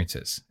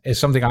experiences is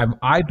something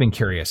I've been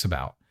curious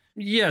about.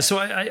 Yeah, so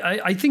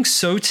I think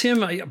so, Tim.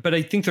 But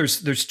I think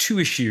there's 2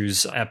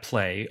 issues at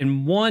play,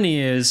 and one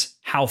is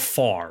how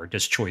far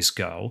does choice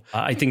go?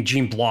 I think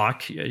Gene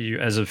Block,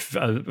 as a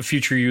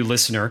future you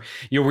listener,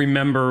 you'll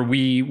remember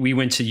we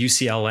went to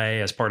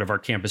UCLA as part of our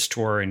campus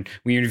tour, and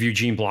we interviewed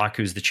Gene Block,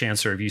 who's the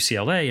chancellor of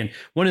UCLA. And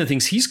one of the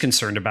things he's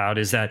concerned about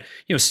is that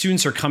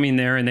students are coming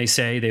there and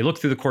they look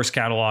through the course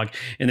catalog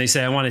and they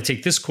say, "I want to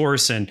take this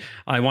course and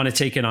I want to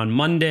take it on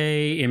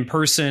Monday in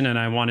person, and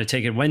I want to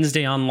take it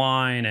Wednesday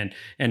online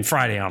and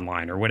Friday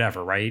online," or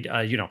whatever, right?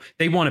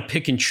 They want to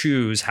pick and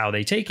choose how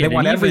they take it. They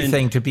want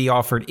everything to be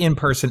offered in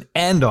person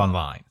and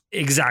online.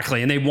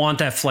 Exactly. And they want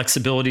that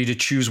flexibility to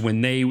choose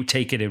when they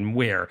take it and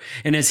where.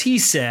 And as he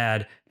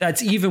said,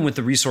 that's even with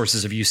the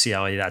resources of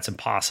UCLA, that's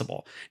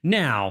impossible.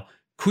 Now,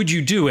 could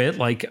you do it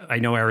like I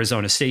know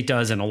Arizona State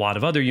does and a lot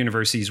of other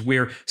universities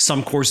where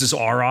some courses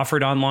are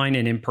offered online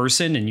and in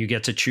person, and you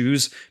get to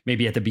choose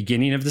maybe at the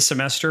beginning of the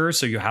semester,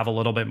 so you have a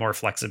little bit more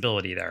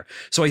flexibility there.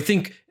 So I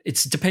think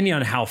it's depending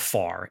on how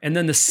far. And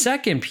then the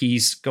second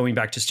piece, going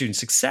back to student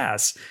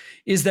success,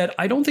 is that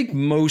I don't think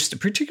most,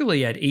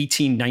 particularly at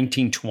 18,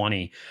 19,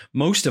 20,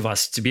 most of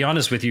us, to be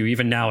honest with you,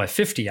 even now at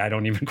 50, I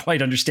don't even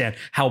quite understand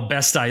how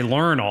best I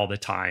learn all the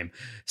time.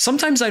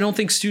 Sometimes I don't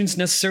think students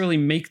necessarily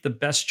make the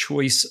best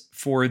choice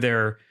for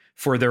their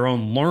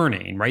own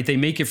learning, right? They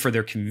make it for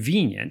their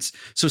convenience.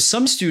 So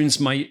some students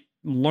might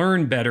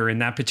learn better in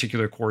that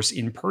particular course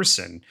in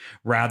person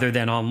rather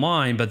than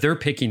online, but they're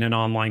picking an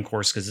online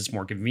course because it's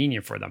more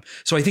convenient for them.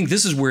 So I think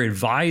this is where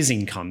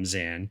advising comes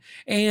in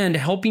and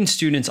helping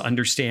students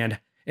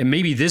understand. And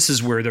maybe this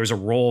is where there's a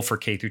role for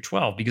K through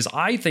 12, because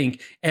I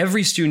think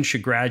every student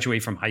should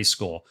graduate from high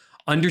school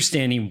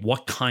understanding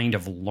what kind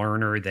of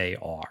learner they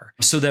are,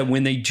 so that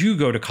when they do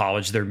go to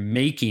college, they're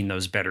making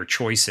those better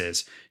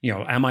choices.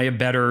 Am I a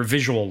better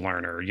visual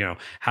learner?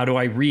 How do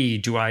I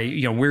read?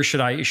 Where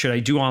should I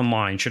do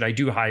online? Should I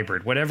do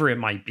hybrid? Whatever it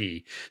might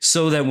be,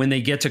 so that when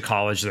they get to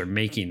college, they're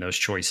making those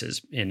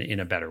choices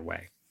in a better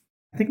way.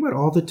 I think about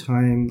all the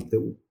time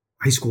that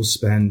high schools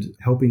spend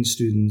helping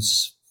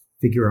students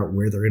figure out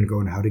where they're going to go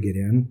and how to get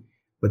in,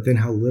 but then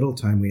how little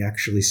time we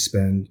actually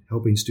spend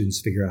helping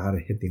students figure out how to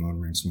hit the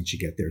on-ramps once you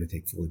get there to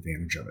take full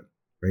advantage of it,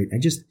 right?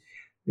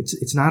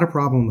 It's not a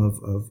problem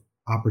of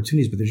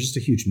opportunities, but there's just a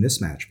huge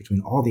mismatch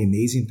between all the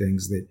amazing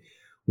things that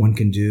one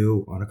can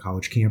do on a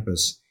college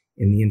campus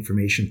and the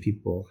information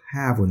people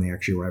have when they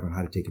actually arrive on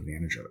how to take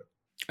advantage of it.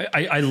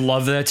 I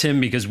love that, Tim,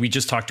 because we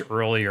just talked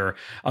earlier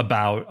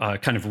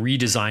about kind of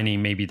redesigning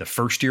maybe the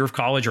first year of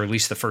college, or at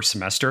least the first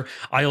semester.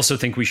 I also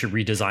think we should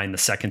redesign the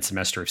second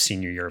semester of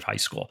senior year of high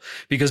school,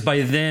 because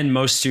by then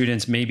most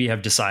students maybe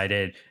have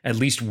decided at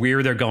least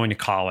where they're going to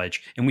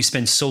college, and we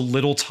spend so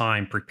little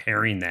time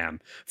preparing them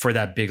for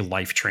that big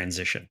life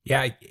transition.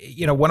 Yeah,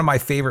 one of my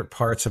favorite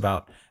parts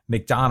about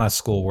McDonough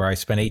School, where I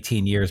spent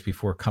 18 years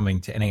before coming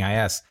to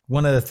NAIS,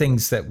 one of the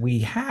things that we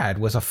had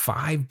was a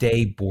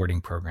 5-day boarding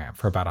program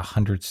for about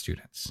 100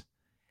 students.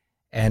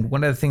 And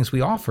one of the things we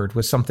offered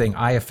was something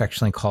I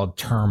affectionately called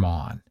Term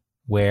On,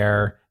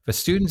 where if a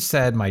student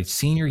said, my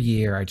senior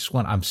year,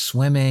 I'm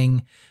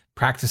swimming,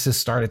 practices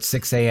start at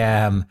 6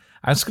 a.m.,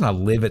 I'm just going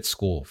to live at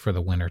school for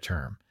the winter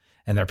term.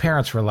 And their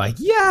parents were like,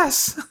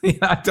 yes,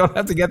 I don't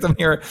have to get them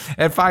here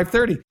at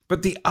 5:30.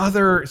 But the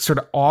other sort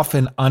of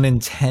often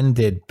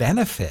unintended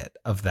benefit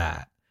of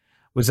that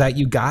was that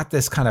you got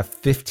this kind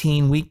of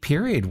 15-week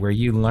period where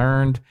you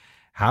learned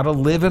how to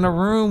live in a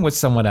room with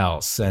someone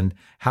else and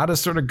how to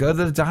sort of go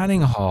to the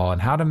dining hall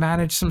and how to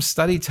manage some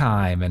study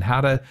time and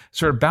how to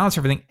sort of balance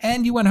everything.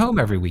 And you went home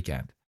every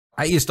weekend.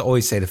 I used to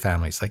always say to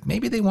families, like,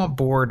 maybe they won't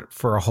board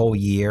for a whole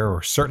year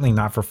or certainly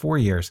not for 4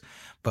 years,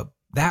 but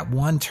that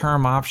one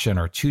term option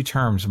or 2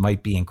 terms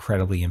might be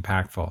incredibly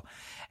impactful.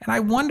 And I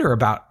wonder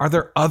about, are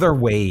there other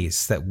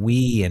ways that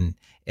we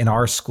in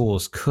our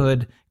schools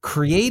could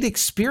create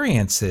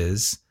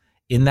experiences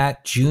in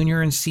that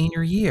junior and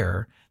senior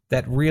year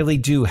that really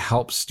do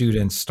help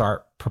students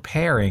start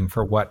preparing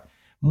for what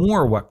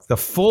the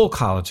full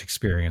college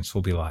experience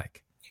will be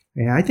like?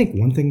 And I think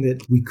one thing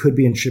that we could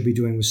be and should be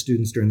doing with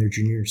students during their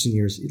junior or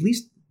senior years, at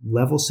least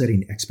level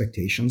setting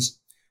expectations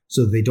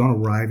so that they don't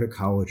arrive at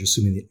college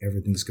assuming that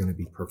everything's going to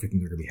be perfect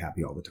and they're going to be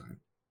happy all the time.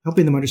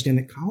 Helping them understand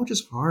that college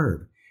is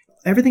hard.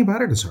 Everything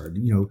about it is hard.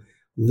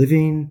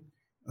 Living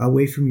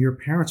away from your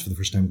parents for the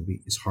first time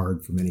is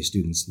hard for many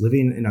students.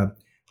 Living in a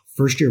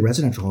first-year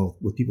residential hall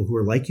with people who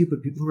are like you,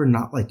 but people who are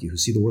not like you, who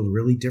see the world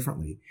really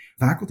differently.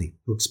 Faculty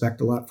who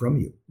expect a lot from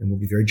you and will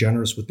be very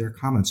generous with their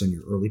comments on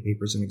your early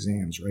papers and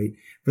exams, right?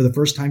 For the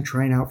first time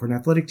trying out for an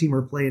athletic team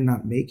or play and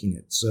not making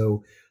it.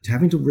 So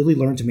having to really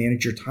learn to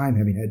manage your time,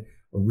 having had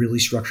a really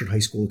structured high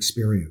school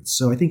experience.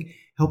 So I think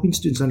helping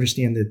students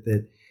understand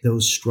that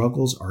those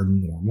struggles are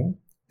normal.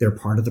 They're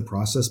part of the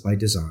process by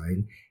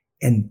design.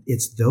 And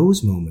it's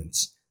those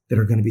moments that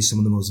are going to be some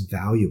of the most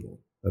valuable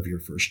of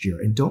your first year.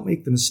 And don't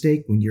make the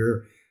mistake when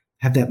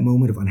have that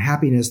moment of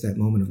unhappiness, that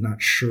moment of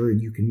not sure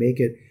you can make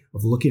it,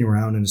 of looking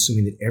around and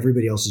assuming that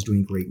everybody else is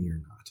doing great and you're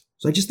not.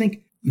 So I just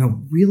think,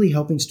 really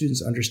helping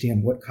students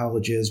understand what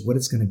college is, what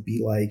it's going to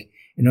be like,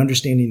 and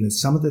understanding that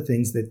some of the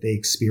things that they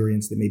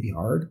experience that may be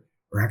hard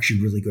are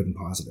actually really good and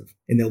positive,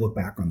 and they'll look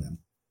back on them.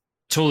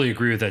 Totally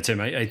agree with that, Tim.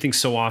 I think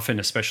so often,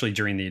 especially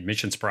during the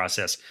admissions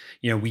process,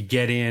 we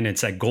get in,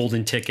 it's that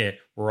golden ticket,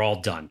 we're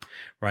all done,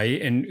 right?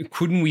 And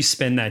couldn't we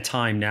spend that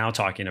time now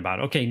talking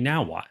about, okay,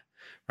 now what?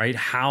 Right?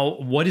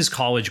 What is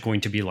college going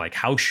to be like?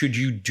 How should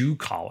you do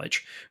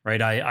college? Right?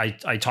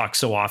 I talk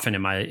so often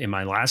in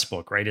my last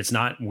book, right? It's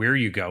not where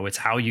you go, it's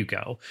how you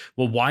go.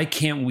 Well, why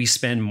can't we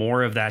spend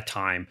more of that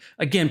time,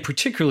 again,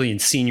 particularly in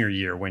senior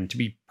year, when, to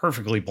be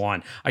perfectly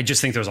blunt, I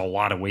just think there's a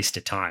lot of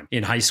wasted time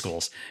in high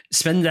schools.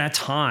 Spend that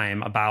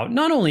time about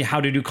not only how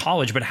to do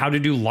college, but how to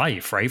do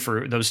life, right?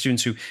 For those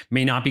students who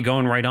may not be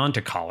going right on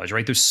to college,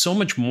 right? There's so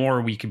much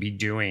more we could be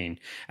doing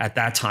at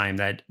that time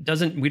that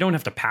we don't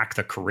have to pack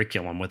the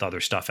curriculum with other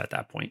stuff at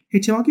that point. Hey,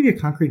 Tim, I'll give you a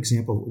concrete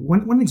example.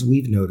 One of the things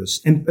we've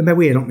noticed, and by the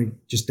way, I don't mean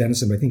just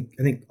Denison, but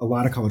I think a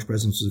lot of college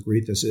presidents would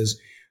agree with this,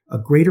 is a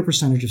greater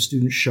percentage of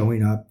students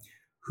showing up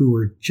who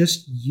are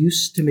just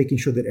used to making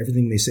sure that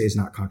everything they say is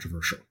not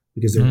controversial.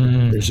 Because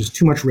there's just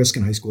too much risk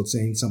in high school at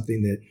saying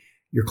something that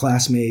your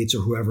classmates or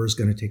whoever is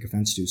going to take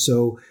offense to.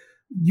 So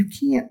we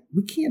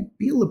can't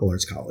be a liberal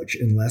arts college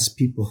unless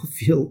people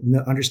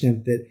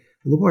understand that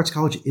a liberal arts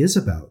college is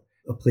about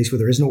a place where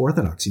there is no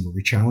orthodoxy, where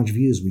we challenge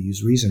views, we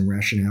use reason and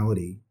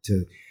rationality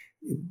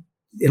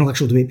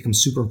intellectual debate becomes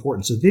super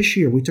important. So this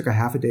year we took a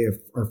half a day of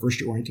our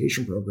first year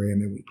orientation program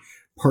and we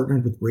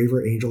partnered with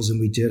Braver Angels and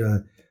we did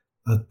a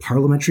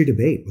parliamentary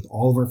debate with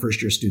all of our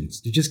first year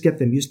students to just get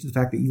them used to the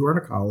fact that you are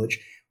in a college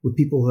with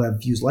people who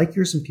have views like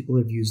yours and people who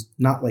have views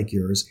not like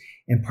yours.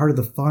 And part of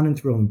the fun and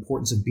thrill and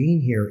importance of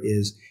being here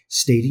is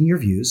stating your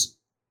views,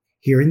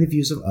 hearing the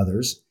views of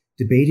others,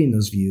 debating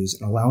those views,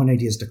 and allowing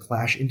ideas to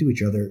clash into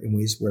each other in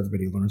ways where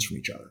everybody learns from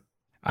each other.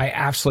 I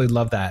absolutely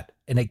love that.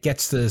 And it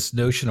gets to this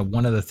notion of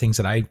one of the things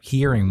that I'm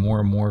hearing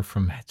more and more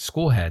from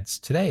school heads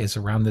today is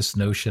around this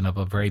notion of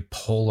a very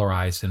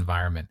polarized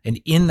environment. And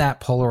in that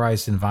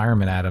polarized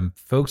environment, Adam,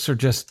 folks are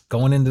just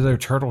going into their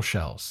turtle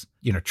shells,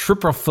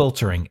 triple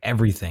filtering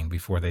everything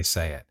before they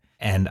say it.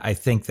 And I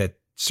think that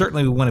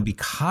certainly we want to be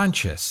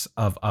conscious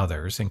of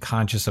others and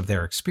conscious of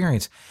their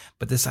experience.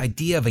 But this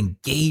idea of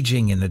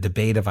engaging in the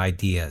debate of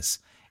ideas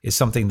is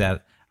something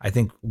that I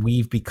think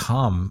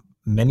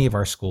many of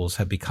our schools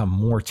have become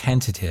more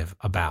tentative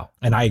about.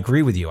 And I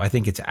agree with you. I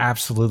think it's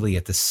absolutely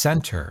at the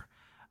center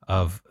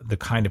of the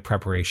kind of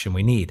preparation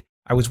we need.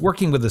 I was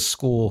working with a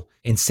school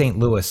in St.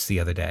 Louis the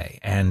other day,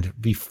 and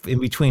in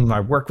between my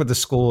work with the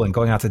school and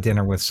going out to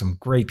dinner with some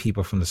great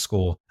people from the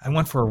school, I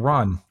went for a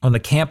run on the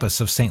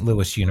campus of St.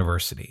 Louis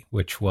University,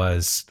 which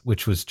was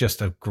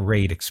just a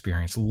great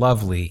experience,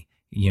 lovely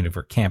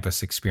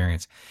campus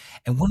experience.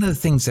 And one of the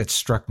things that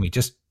struck me,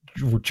 just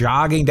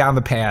jogging down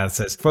the paths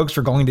as folks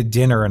were going to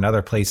dinner and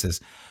other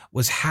places,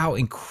 was how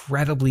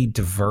incredibly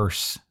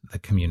diverse the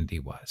community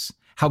was,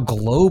 how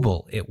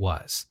global it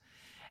was.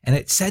 And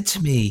it said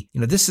to me,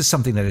 this is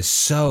something that is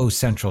so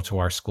central to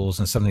our schools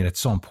and something that's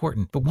so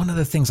important. But one of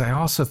the things I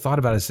also thought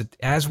about is that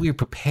as we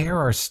prepare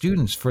our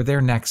students for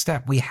their next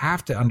step, we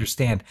have to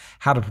understand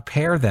how to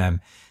prepare them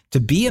to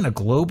be in a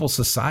global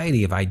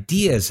society of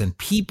ideas and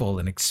people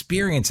and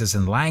experiences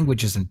and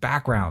languages and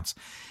backgrounds.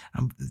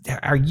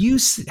 How are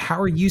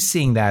you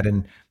seeing that,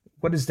 and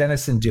what is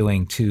Denison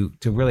doing to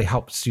really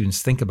help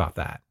students think about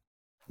that?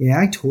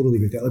 Yeah, I totally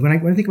agree with that. When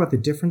I think about the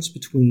difference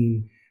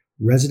between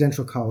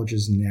residential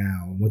colleges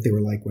now and what they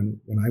were like when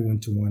I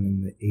went to one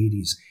in the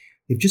 80s,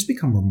 they've just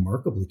become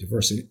remarkably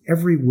diverse in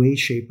every way,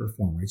 shape, or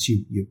form, right? So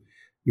you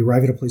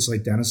arrive at a place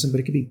like Denison, but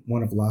it could be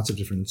one of lots of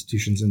different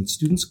institutions, and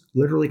students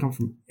literally come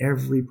from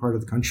every part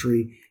of the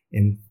country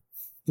in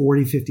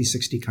 40, 50,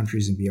 60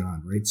 countries and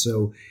beyond, right?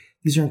 So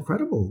these are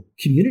incredible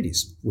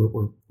communities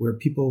where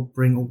people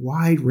bring a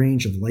wide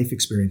range of life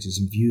experiences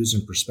and views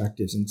and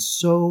perspectives, and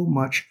so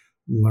much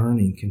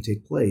learning can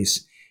take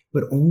place,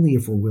 but only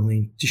if we're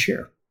willing to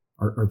share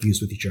our views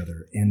with each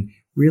other and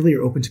really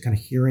are open to kind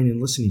of hearing and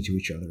listening to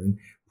each other. And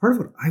part of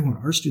what I want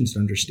our students to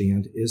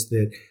understand is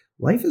that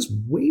life is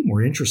way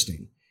more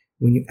interesting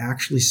when you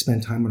actually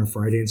spend time on a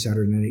Friday and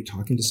Saturday night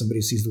talking to somebody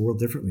who sees the world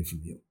differently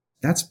from you.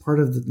 That's part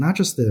of not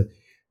just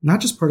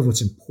part of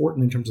what's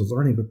important in terms of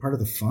learning, but part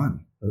of the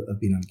fun of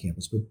being on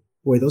campus. But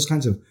boy, those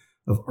kinds of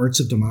arts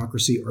of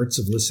democracy, arts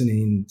of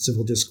listening,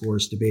 civil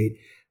discourse, debate,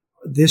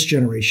 this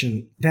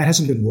generation, that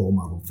hasn't been role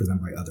modeled for them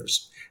by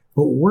others.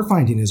 But what we're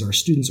finding is our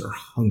students are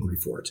hungry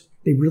for it.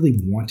 They really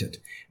want it.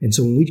 And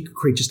so when we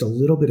create just a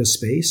little bit of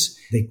space,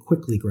 they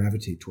quickly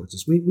gravitate towards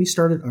us.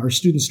 Our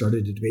students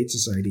started a debate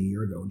society a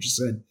year ago and just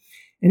said,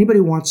 anybody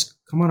who wants,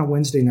 come on a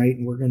Wednesday night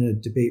and we're going to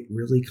debate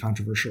really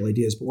controversial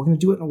ideas, but we're going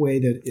to do it in a way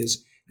that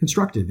is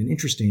constructive and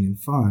interesting and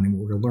fun, and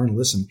we're going to learn and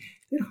listen.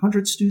 They had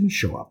 100 students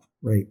show up,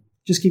 right?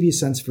 Just give you a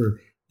sense for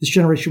this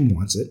generation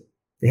wants it.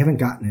 They haven't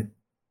gotten it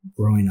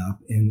growing up.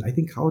 And I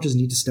think colleges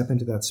need to step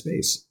into that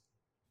space.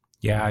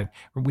 Yeah,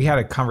 we had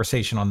a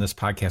conversation on this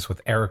podcast with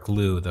Eric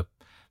Liu, the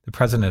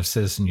president of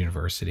Citizen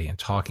University, and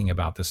talking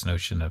about this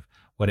notion of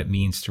what it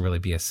means to really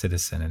be a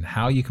citizen and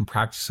how you can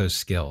practice those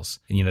skills.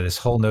 And, this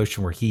whole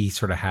notion where he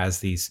sort of has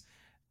these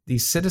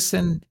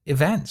citizen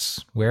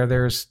events where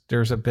there's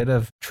a bit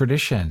of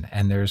tradition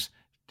and there's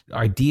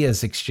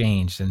ideas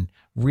exchanged and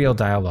real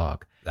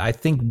dialogue. I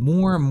think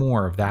more and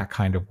more of that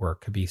kind of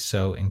work could be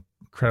so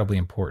incredibly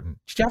important.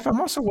 Jeff, I'm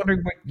also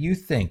wondering what you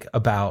think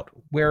about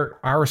where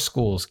our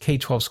schools,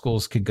 K-12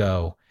 schools, could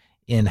go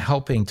in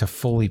helping to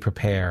fully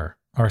prepare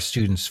our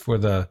students for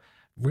the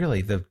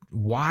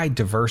wide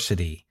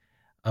diversity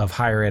of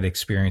higher ed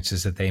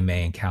experiences that they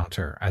may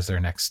encounter as their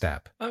next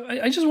step.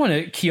 I just want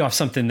to key off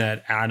something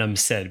that Adam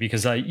said,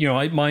 because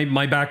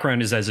my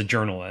background is as a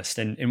journalist,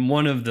 and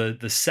one of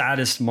the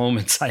saddest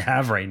moments I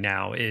have right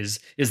now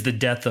is the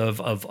death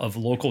of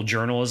local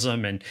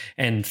journalism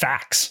and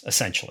facts,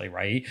 essentially,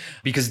 right?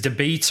 Because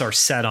debates are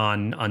set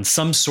on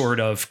some sort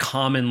of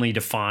commonly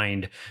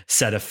defined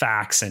set of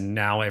facts, and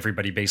now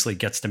everybody basically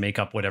gets to make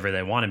up whatever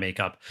they want to make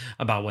up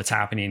about what's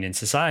happening in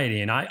society.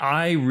 And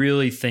I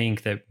really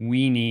think that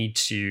we need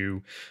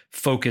to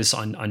focus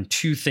on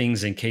two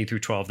things in K through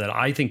 12 that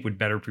I think would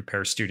better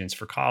prepare students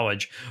for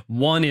college.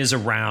 One is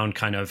around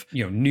kind of,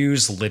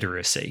 news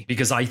literacy,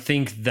 because I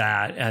think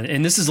that,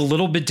 and this is a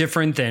little bit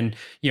different than,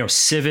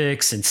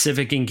 civics and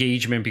civic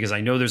engagement, because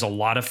I know there's a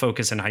lot of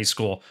focus in high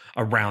school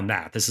around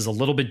that. This is a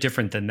little bit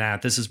different than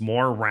that. This is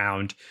more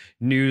around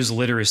news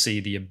literacy,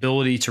 the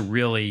ability to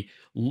really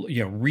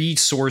read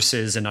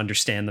sources and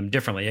understand them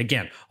differently.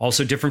 Again,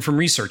 also different from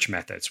research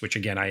methods, which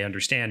again, I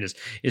understand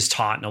is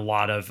taught in a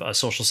lot of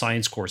social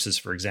science courses,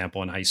 for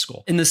example, in high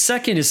school. And the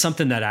second is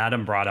something that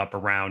Adam brought up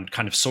around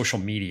kind of social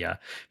media,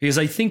 because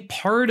I think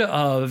part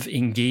of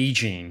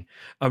engaging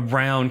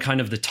around kind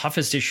of the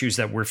toughest issues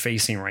that we're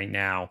facing right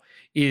now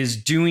is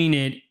doing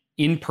it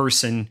in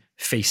person,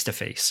 face to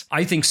face.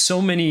 I think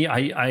so many,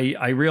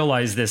 I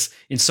realize this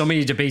in so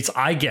many debates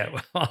I get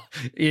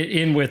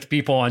in with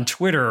people on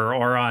Twitter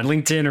or on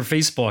LinkedIn or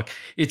Facebook.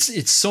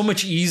 It's so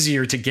much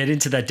easier to get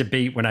into that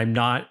debate when I'm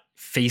not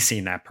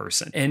facing that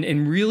person,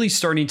 and really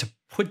starting to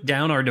put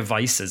down our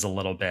devices a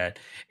little bit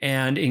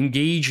and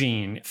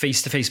engaging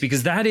face to face,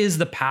 because that is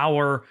the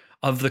power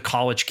of the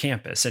college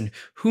campus. And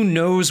who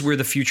knows where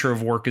the future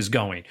of work is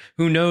going?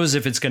 Who knows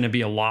if it's going to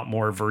be a lot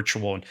more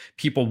virtual and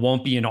people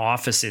won't be in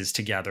offices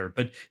together?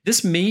 But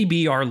this may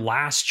be our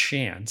last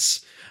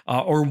chance,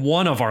 or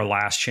one of our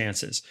last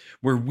chances,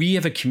 where we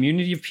have a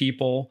community of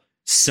people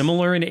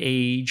similar in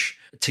age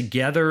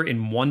together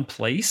in one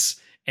place,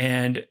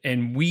 and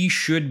we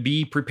should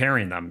be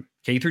preparing them,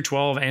 K through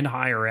 12 and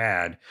higher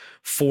ed,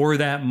 for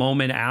that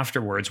moment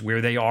afterwards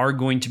where they are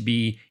going to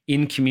be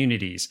in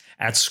communities,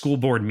 at school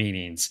board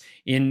meetings,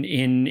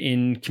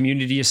 in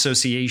community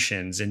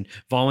associations and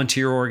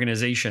volunteer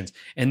organizations.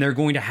 And they're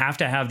going to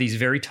have these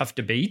very tough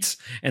debates,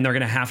 and they're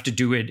going to have to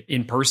do it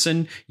in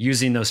person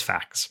using those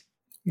facts.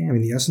 Yeah, I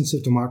mean, the essence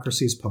of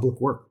democracy is public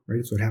work, right?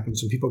 It's what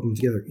happens when people come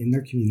together in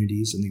their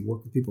communities and they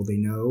work with people they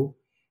know,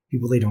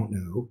 people they don't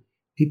know,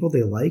 people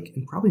they like,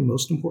 and probably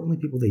most importantly,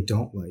 people they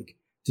don't like,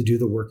 to do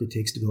the work it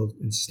takes to build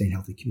and sustain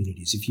healthy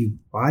communities. If you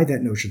buy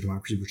that notion of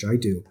democracy, which I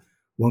do,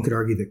 one could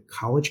argue that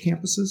college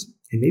campuses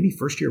and maybe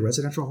first-year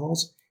residential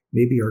halls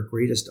may be our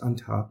greatest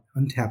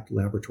untapped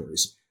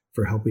laboratories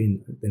for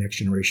helping the next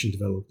generation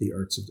develop the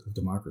arts of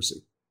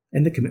democracy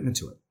and the commitment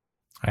to it.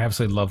 I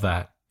absolutely love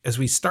that. As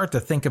we start to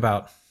think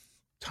about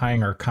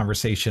tying our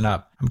conversation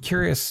up, I'm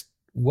curious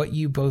what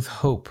you both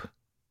hope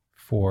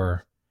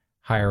for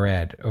higher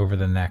ed over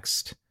the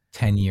next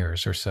 10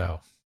 years or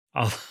so.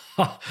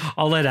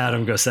 I'll let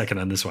Adam go second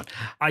on this one.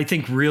 I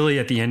think really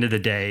at the end of the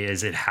day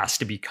is it has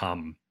to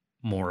become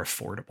more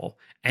affordable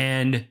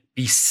and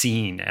be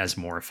seen as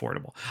more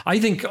affordable. I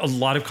think a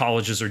lot of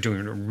colleges are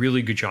doing a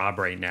really good job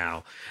right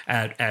now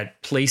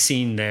at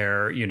placing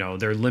their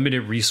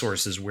limited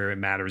resources where it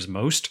matters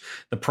most.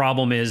 The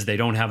problem is they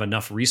don't have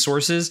enough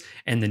resources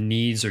and the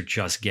needs are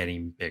just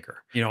getting bigger.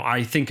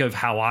 I think of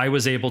how I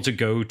was able to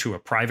go to a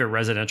private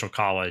residential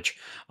college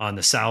on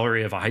the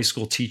salary of a high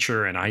school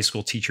teacher and a high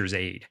school teacher's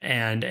aide.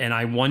 And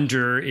I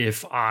wonder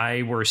if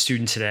I were a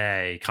student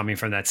today coming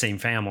from that same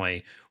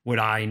family, would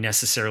I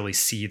necessarily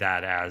see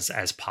that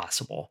as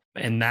possible?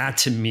 And that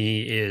to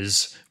me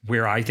is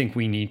where I think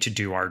we need to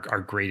do our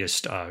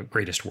greatest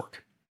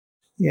work.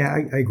 Yeah,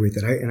 I agree with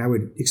that. I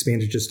would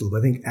expand it just a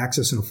little bit. I think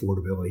access and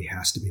affordability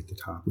has to be at the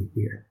top.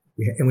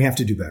 We have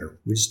to do better.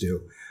 We just do.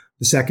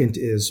 The second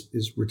is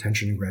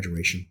retention and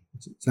graduation.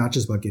 It's not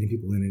just about getting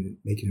people in and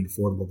making it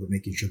affordable, but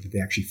making sure that they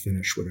actually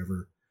finish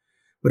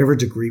whatever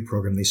degree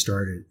program they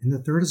started. And the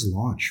third is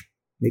launch,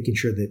 making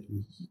sure that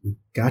we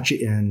got you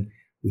in,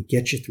 we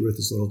get you through with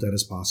as little debt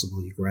as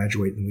possible. You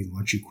graduate, and we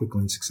launch you quickly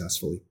and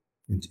successfully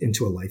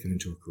into a life and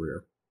into a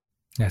career.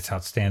 That's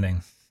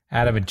outstanding.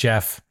 Adam and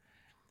Jeff,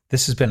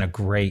 this has been a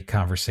great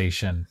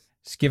conversation.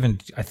 It's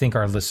given, I think,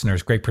 our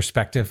listeners great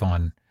perspective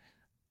on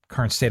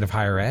current state of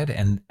higher ed,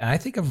 and I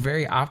think a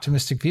very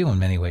optimistic view in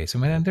many ways. I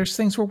mean, there's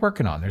things we're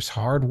working on. There's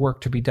hard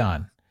work to be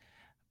done.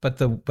 But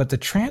the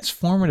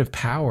transformative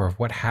power of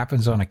what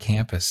happens on a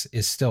campus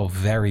is still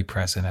very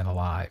present and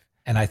alive.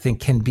 And I think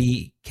can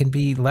be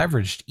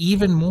leveraged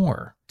even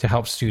more to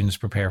help students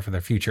prepare for their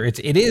future. It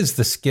is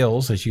the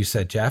skills, as you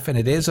said, Jeff, and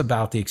it is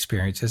about the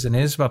experiences, and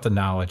it is about the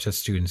knowledge that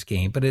students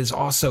gain, but it is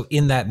also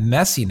in that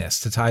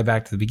messiness, to tie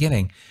back to the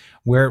beginning,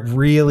 where it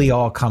really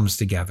all comes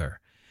together.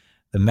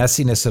 The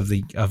messiness of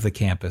the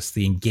campus,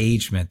 the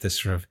engagement, this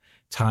sort of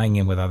tying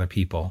in with other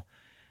people.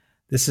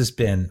 This has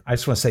been, I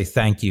just want to say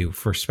thank you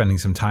for spending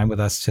some time with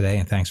us today,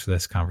 and thanks for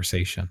this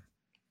conversation.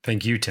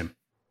 Thank you, Tim.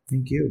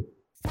 Thank you.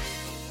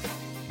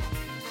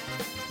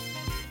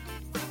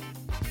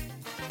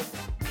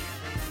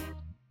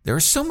 There are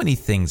so many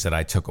things that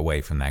I took away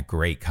from that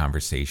great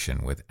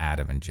conversation with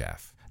Adam and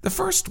Jeff. The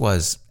first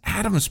was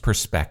Adam's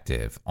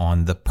perspective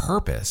on the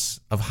purpose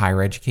of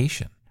higher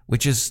education,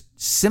 which is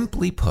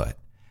simply put,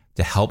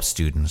 to help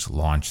students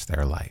launch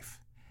their life.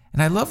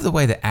 And I love the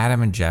way that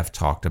Adam and Jeff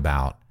talked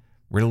about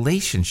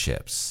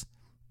relationships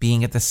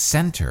being at the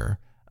center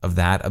of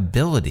that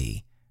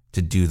ability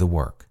to do the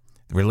work.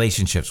 The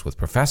relationships with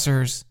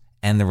professors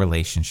and the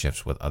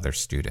relationships with other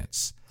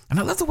students. And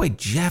I love the way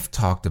Jeff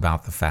talked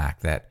about the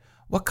fact that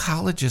what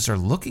colleges are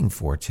looking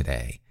for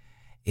today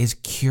is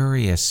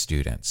curious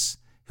students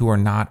who are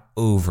not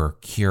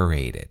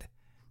over-curated.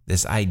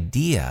 This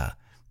idea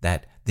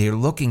that they're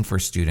looking for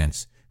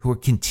students who will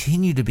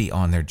continue to be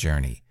on their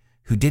journey,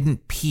 who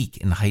didn't peak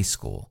in high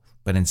school,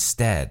 but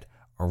instead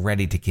are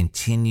ready to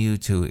continue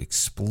to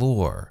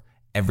explore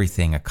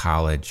everything a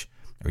college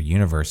or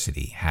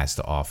university has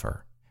to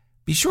offer.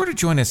 Be sure to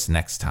join us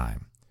next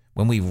time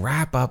when we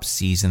wrap up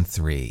Season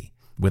 3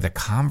 with a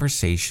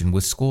conversation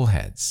with school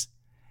heads.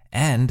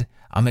 And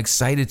I'm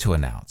excited to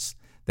announce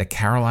that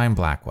Caroline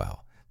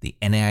Blackwell, the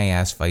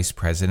NAIS Vice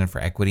President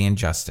for Equity and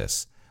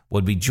Justice,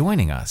 will be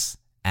joining us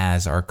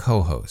as our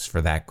co-host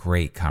for that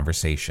great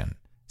conversation.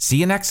 See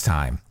you next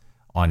time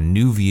on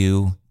New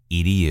View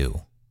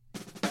EDU.